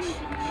干洗。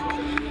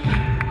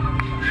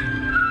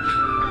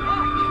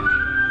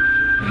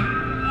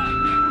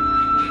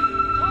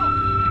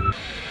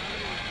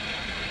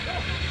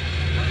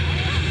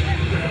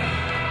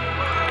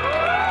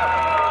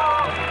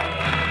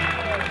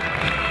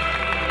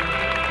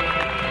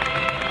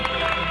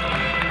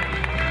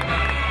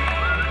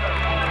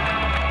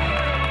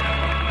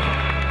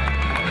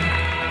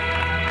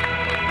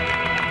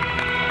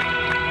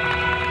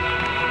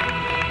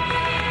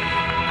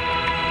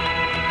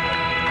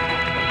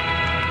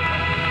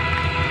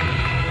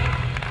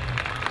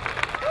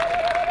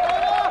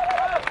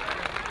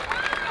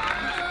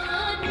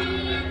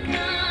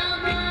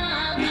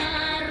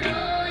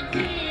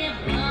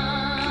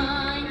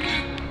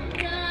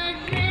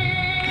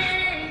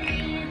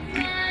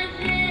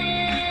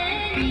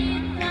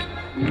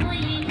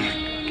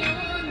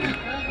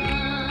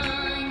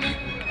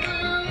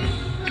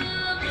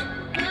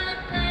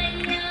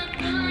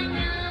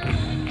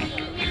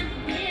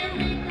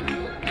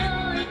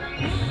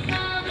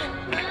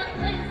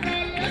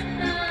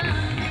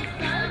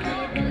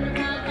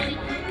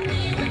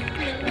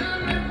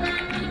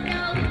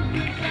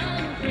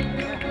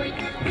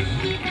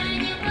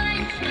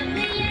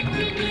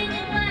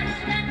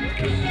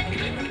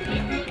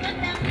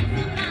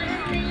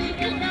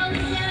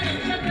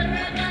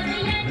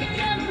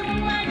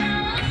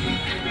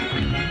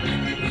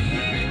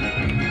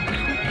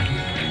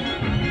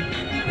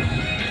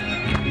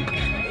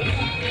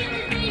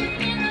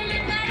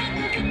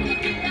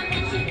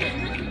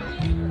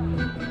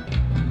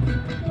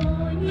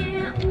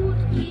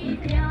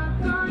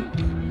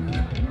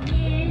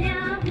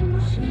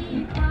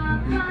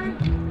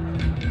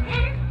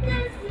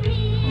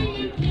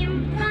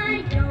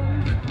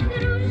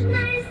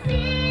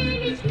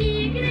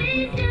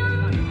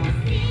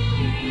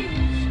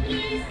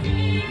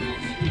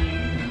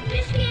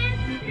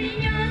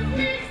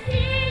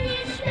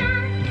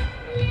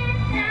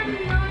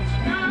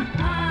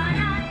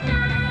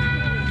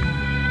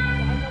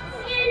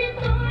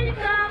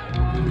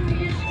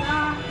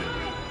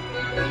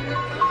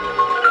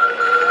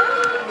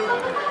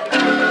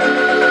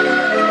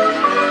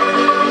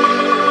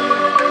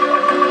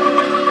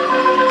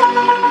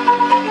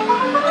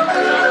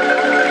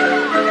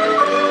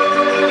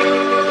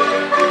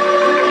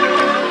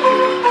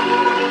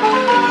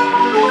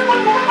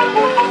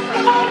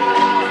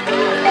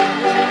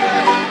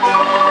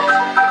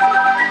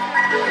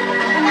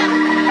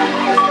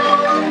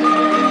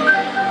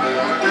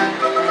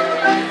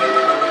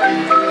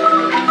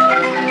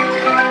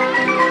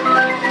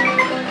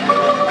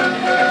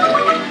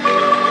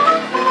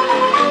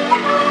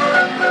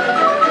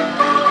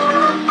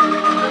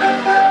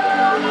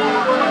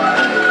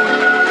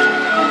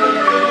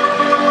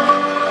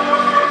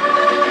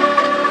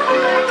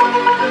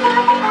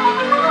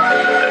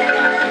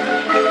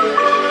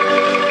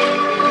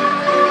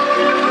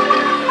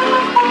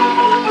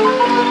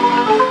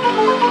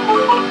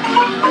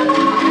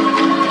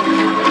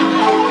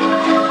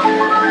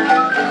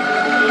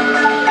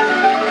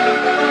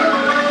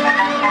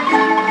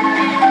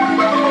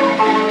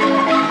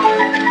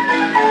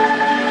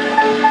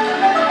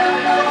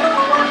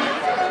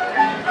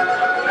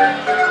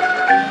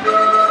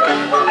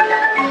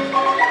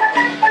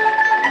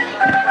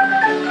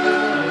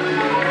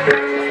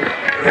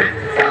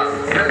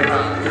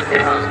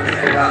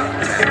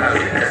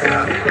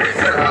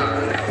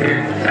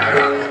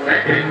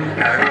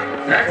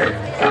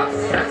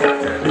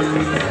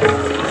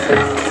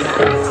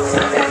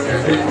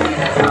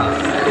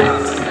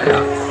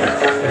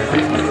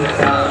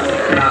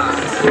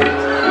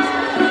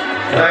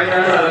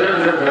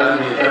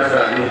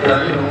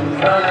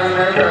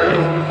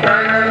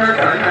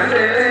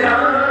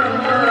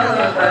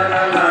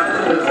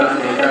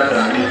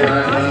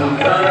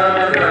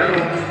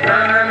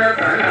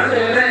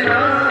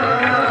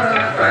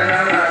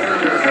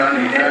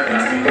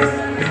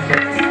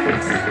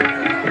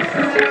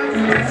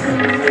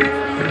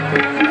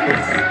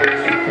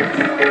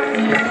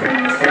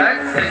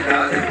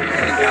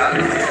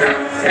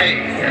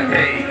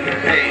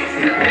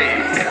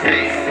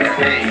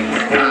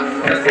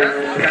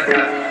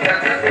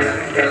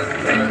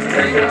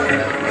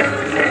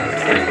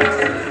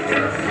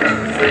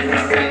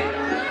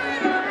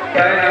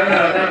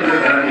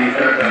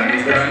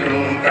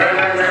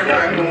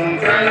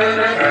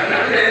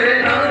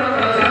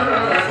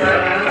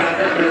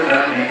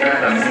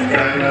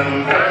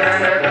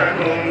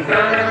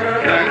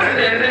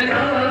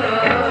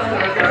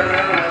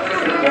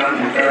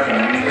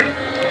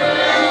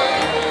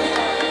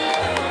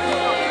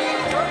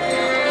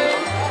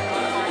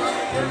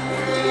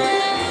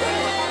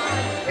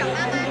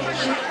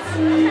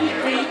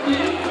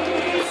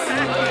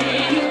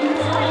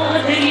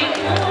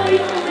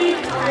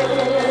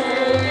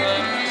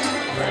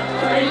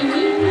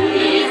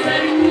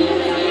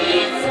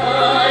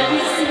Зорница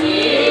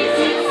весны.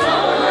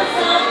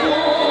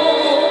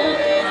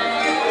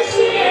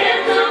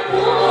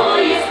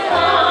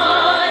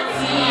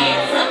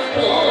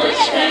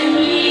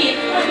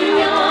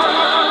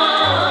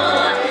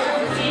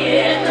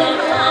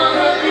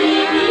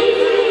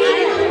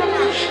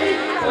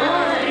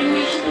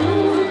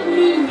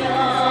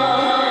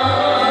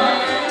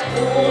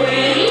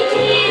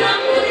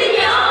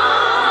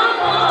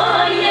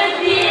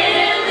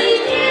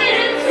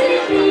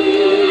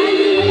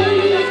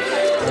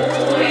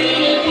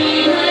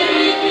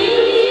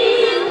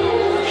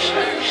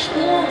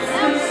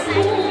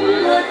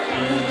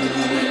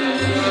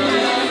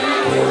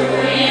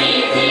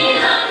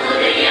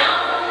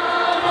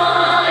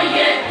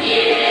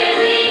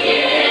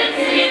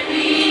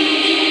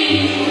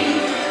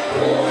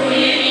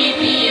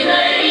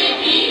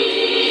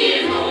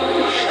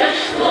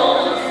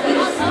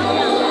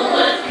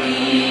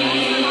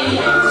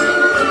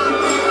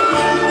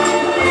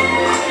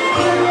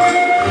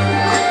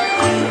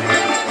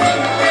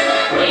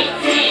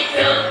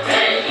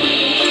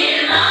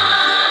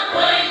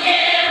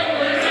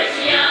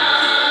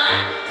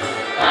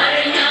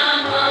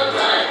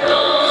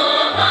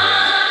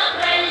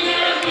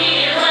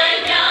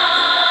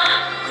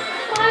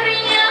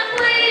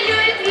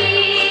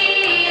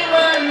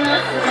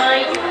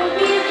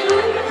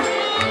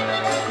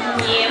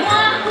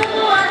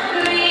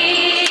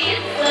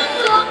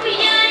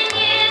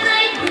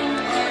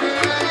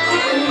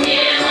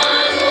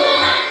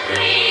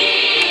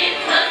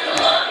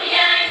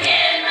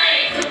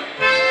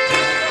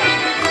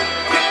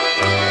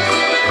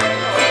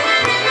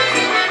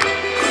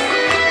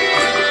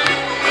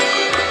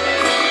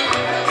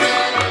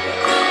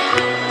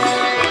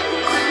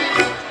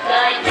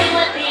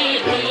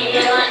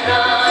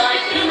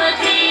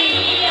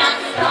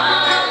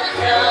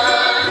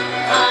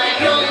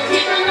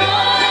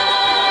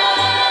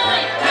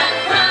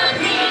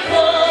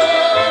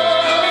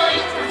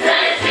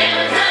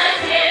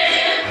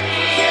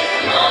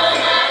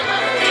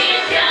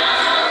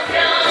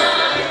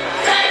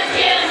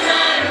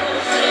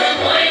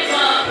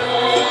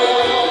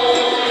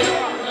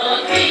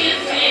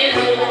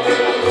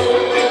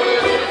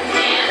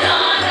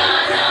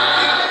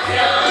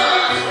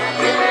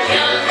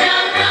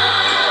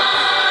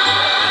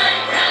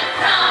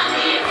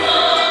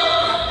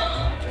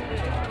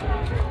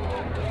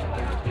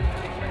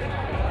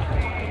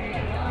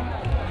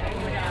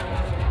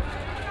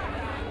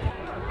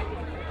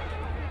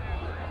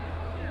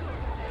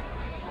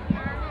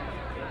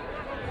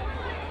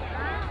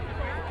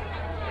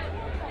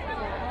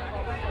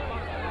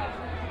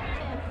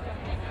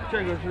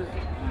 这个是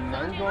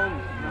男装，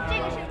这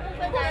个是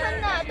不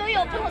分的，都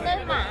有不同的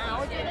码，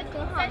我觉得挺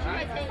好的，30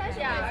块钱一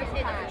件，而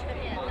且都是纯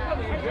棉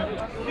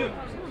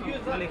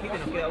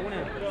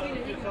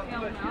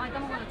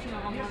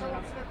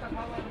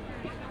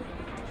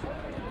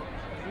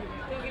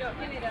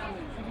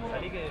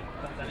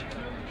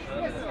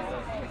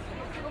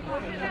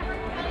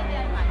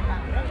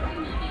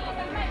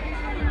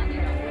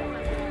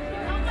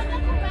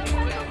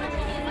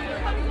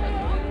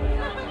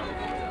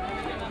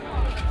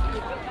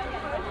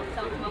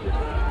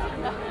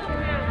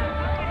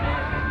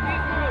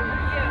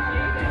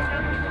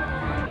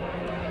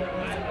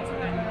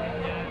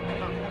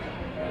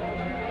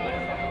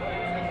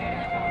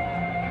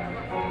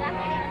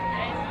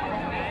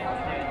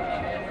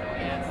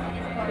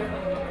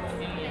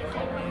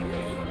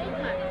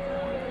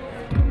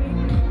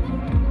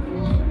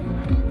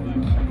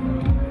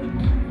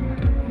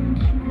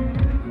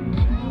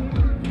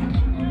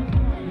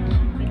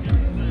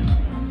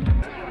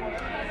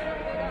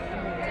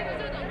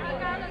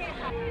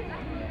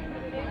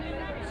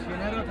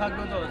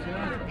থাকবে তো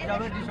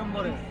যাবে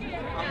ডিসেম্বরে,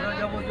 আমরা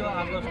যাবো যে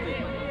আগস্টে।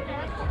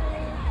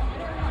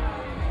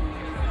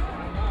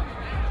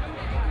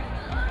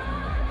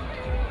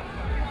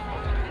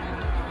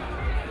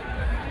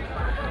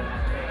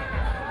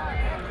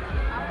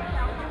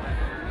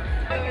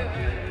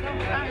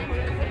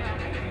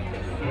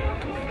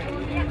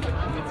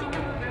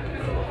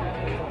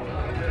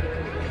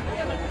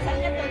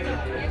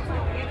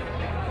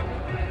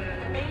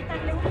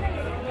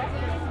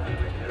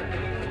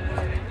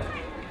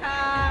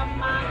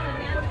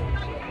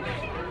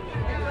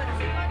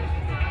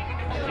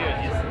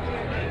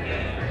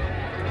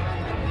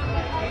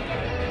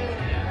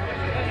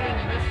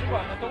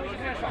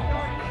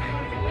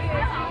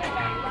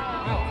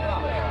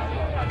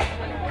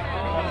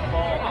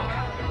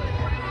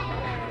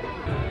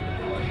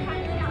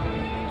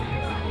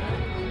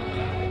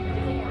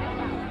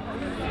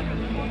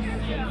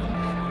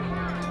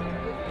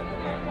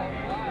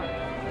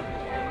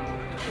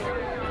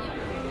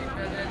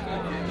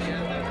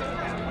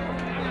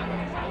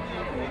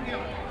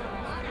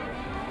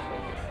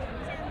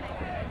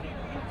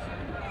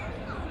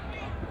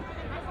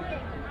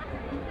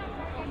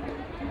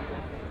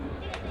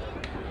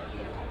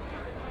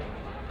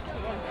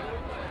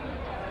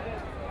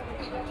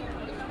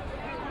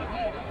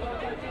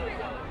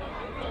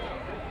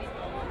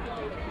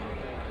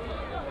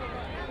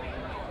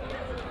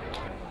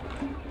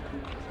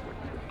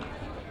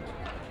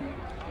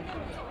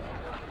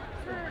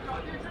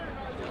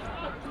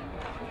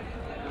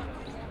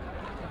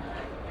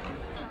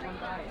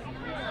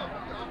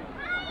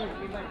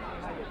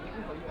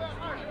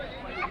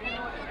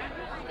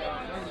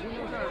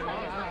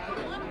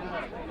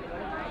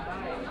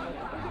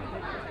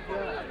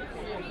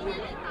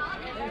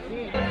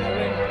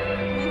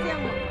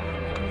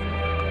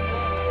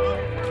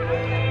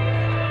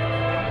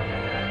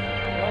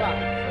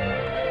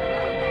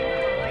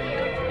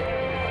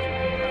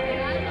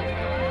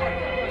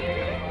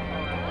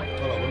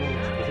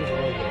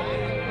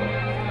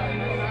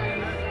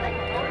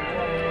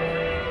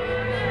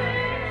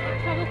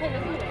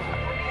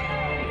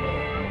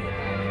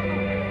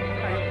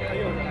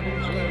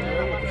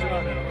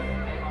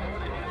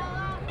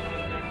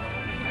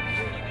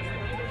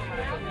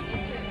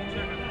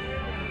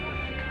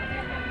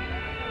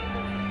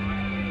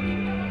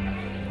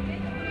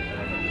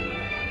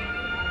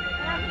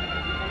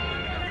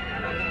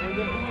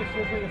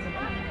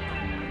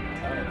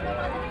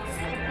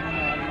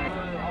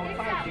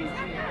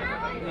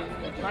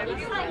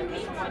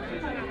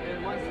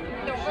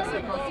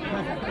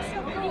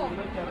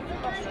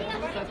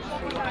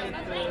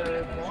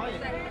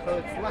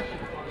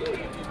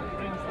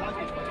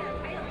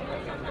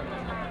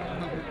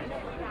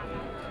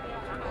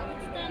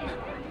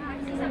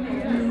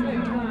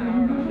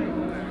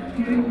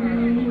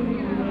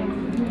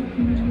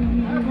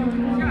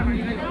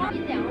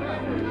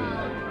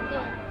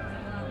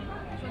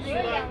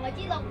 我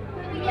记得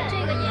不一样，这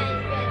个念一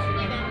遍，去那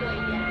边过一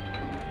遍。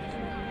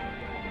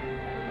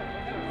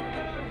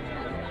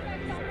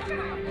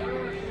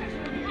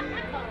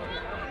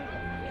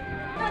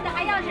那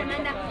还要什么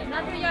的？那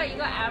就要一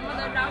个 M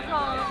的，然后，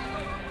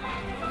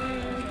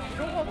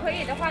如果可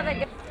以的话，再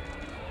给。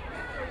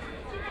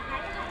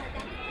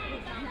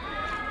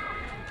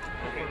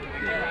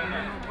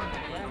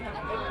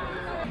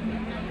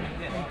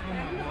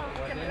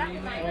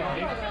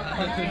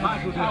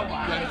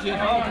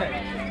OK，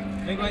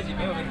 没关系，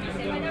没有问题。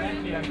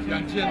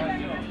2000。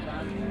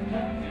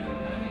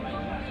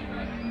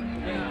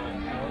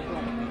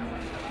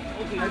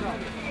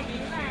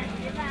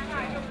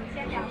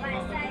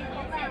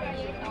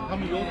他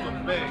们有准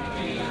备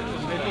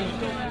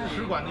中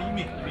使馆的移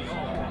民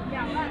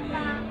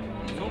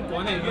从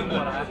国内运过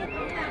来。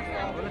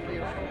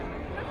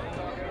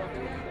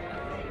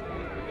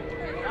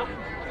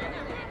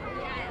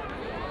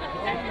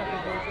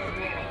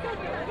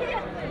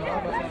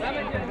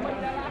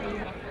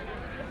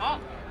好，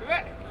预备。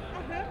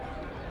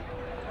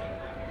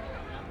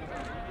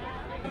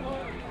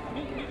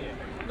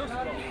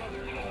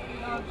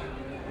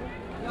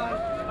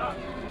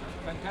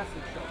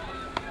Fantastic show。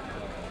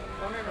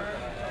到那边。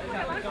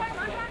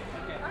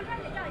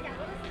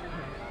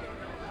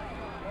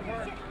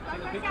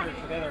Take a picture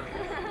together.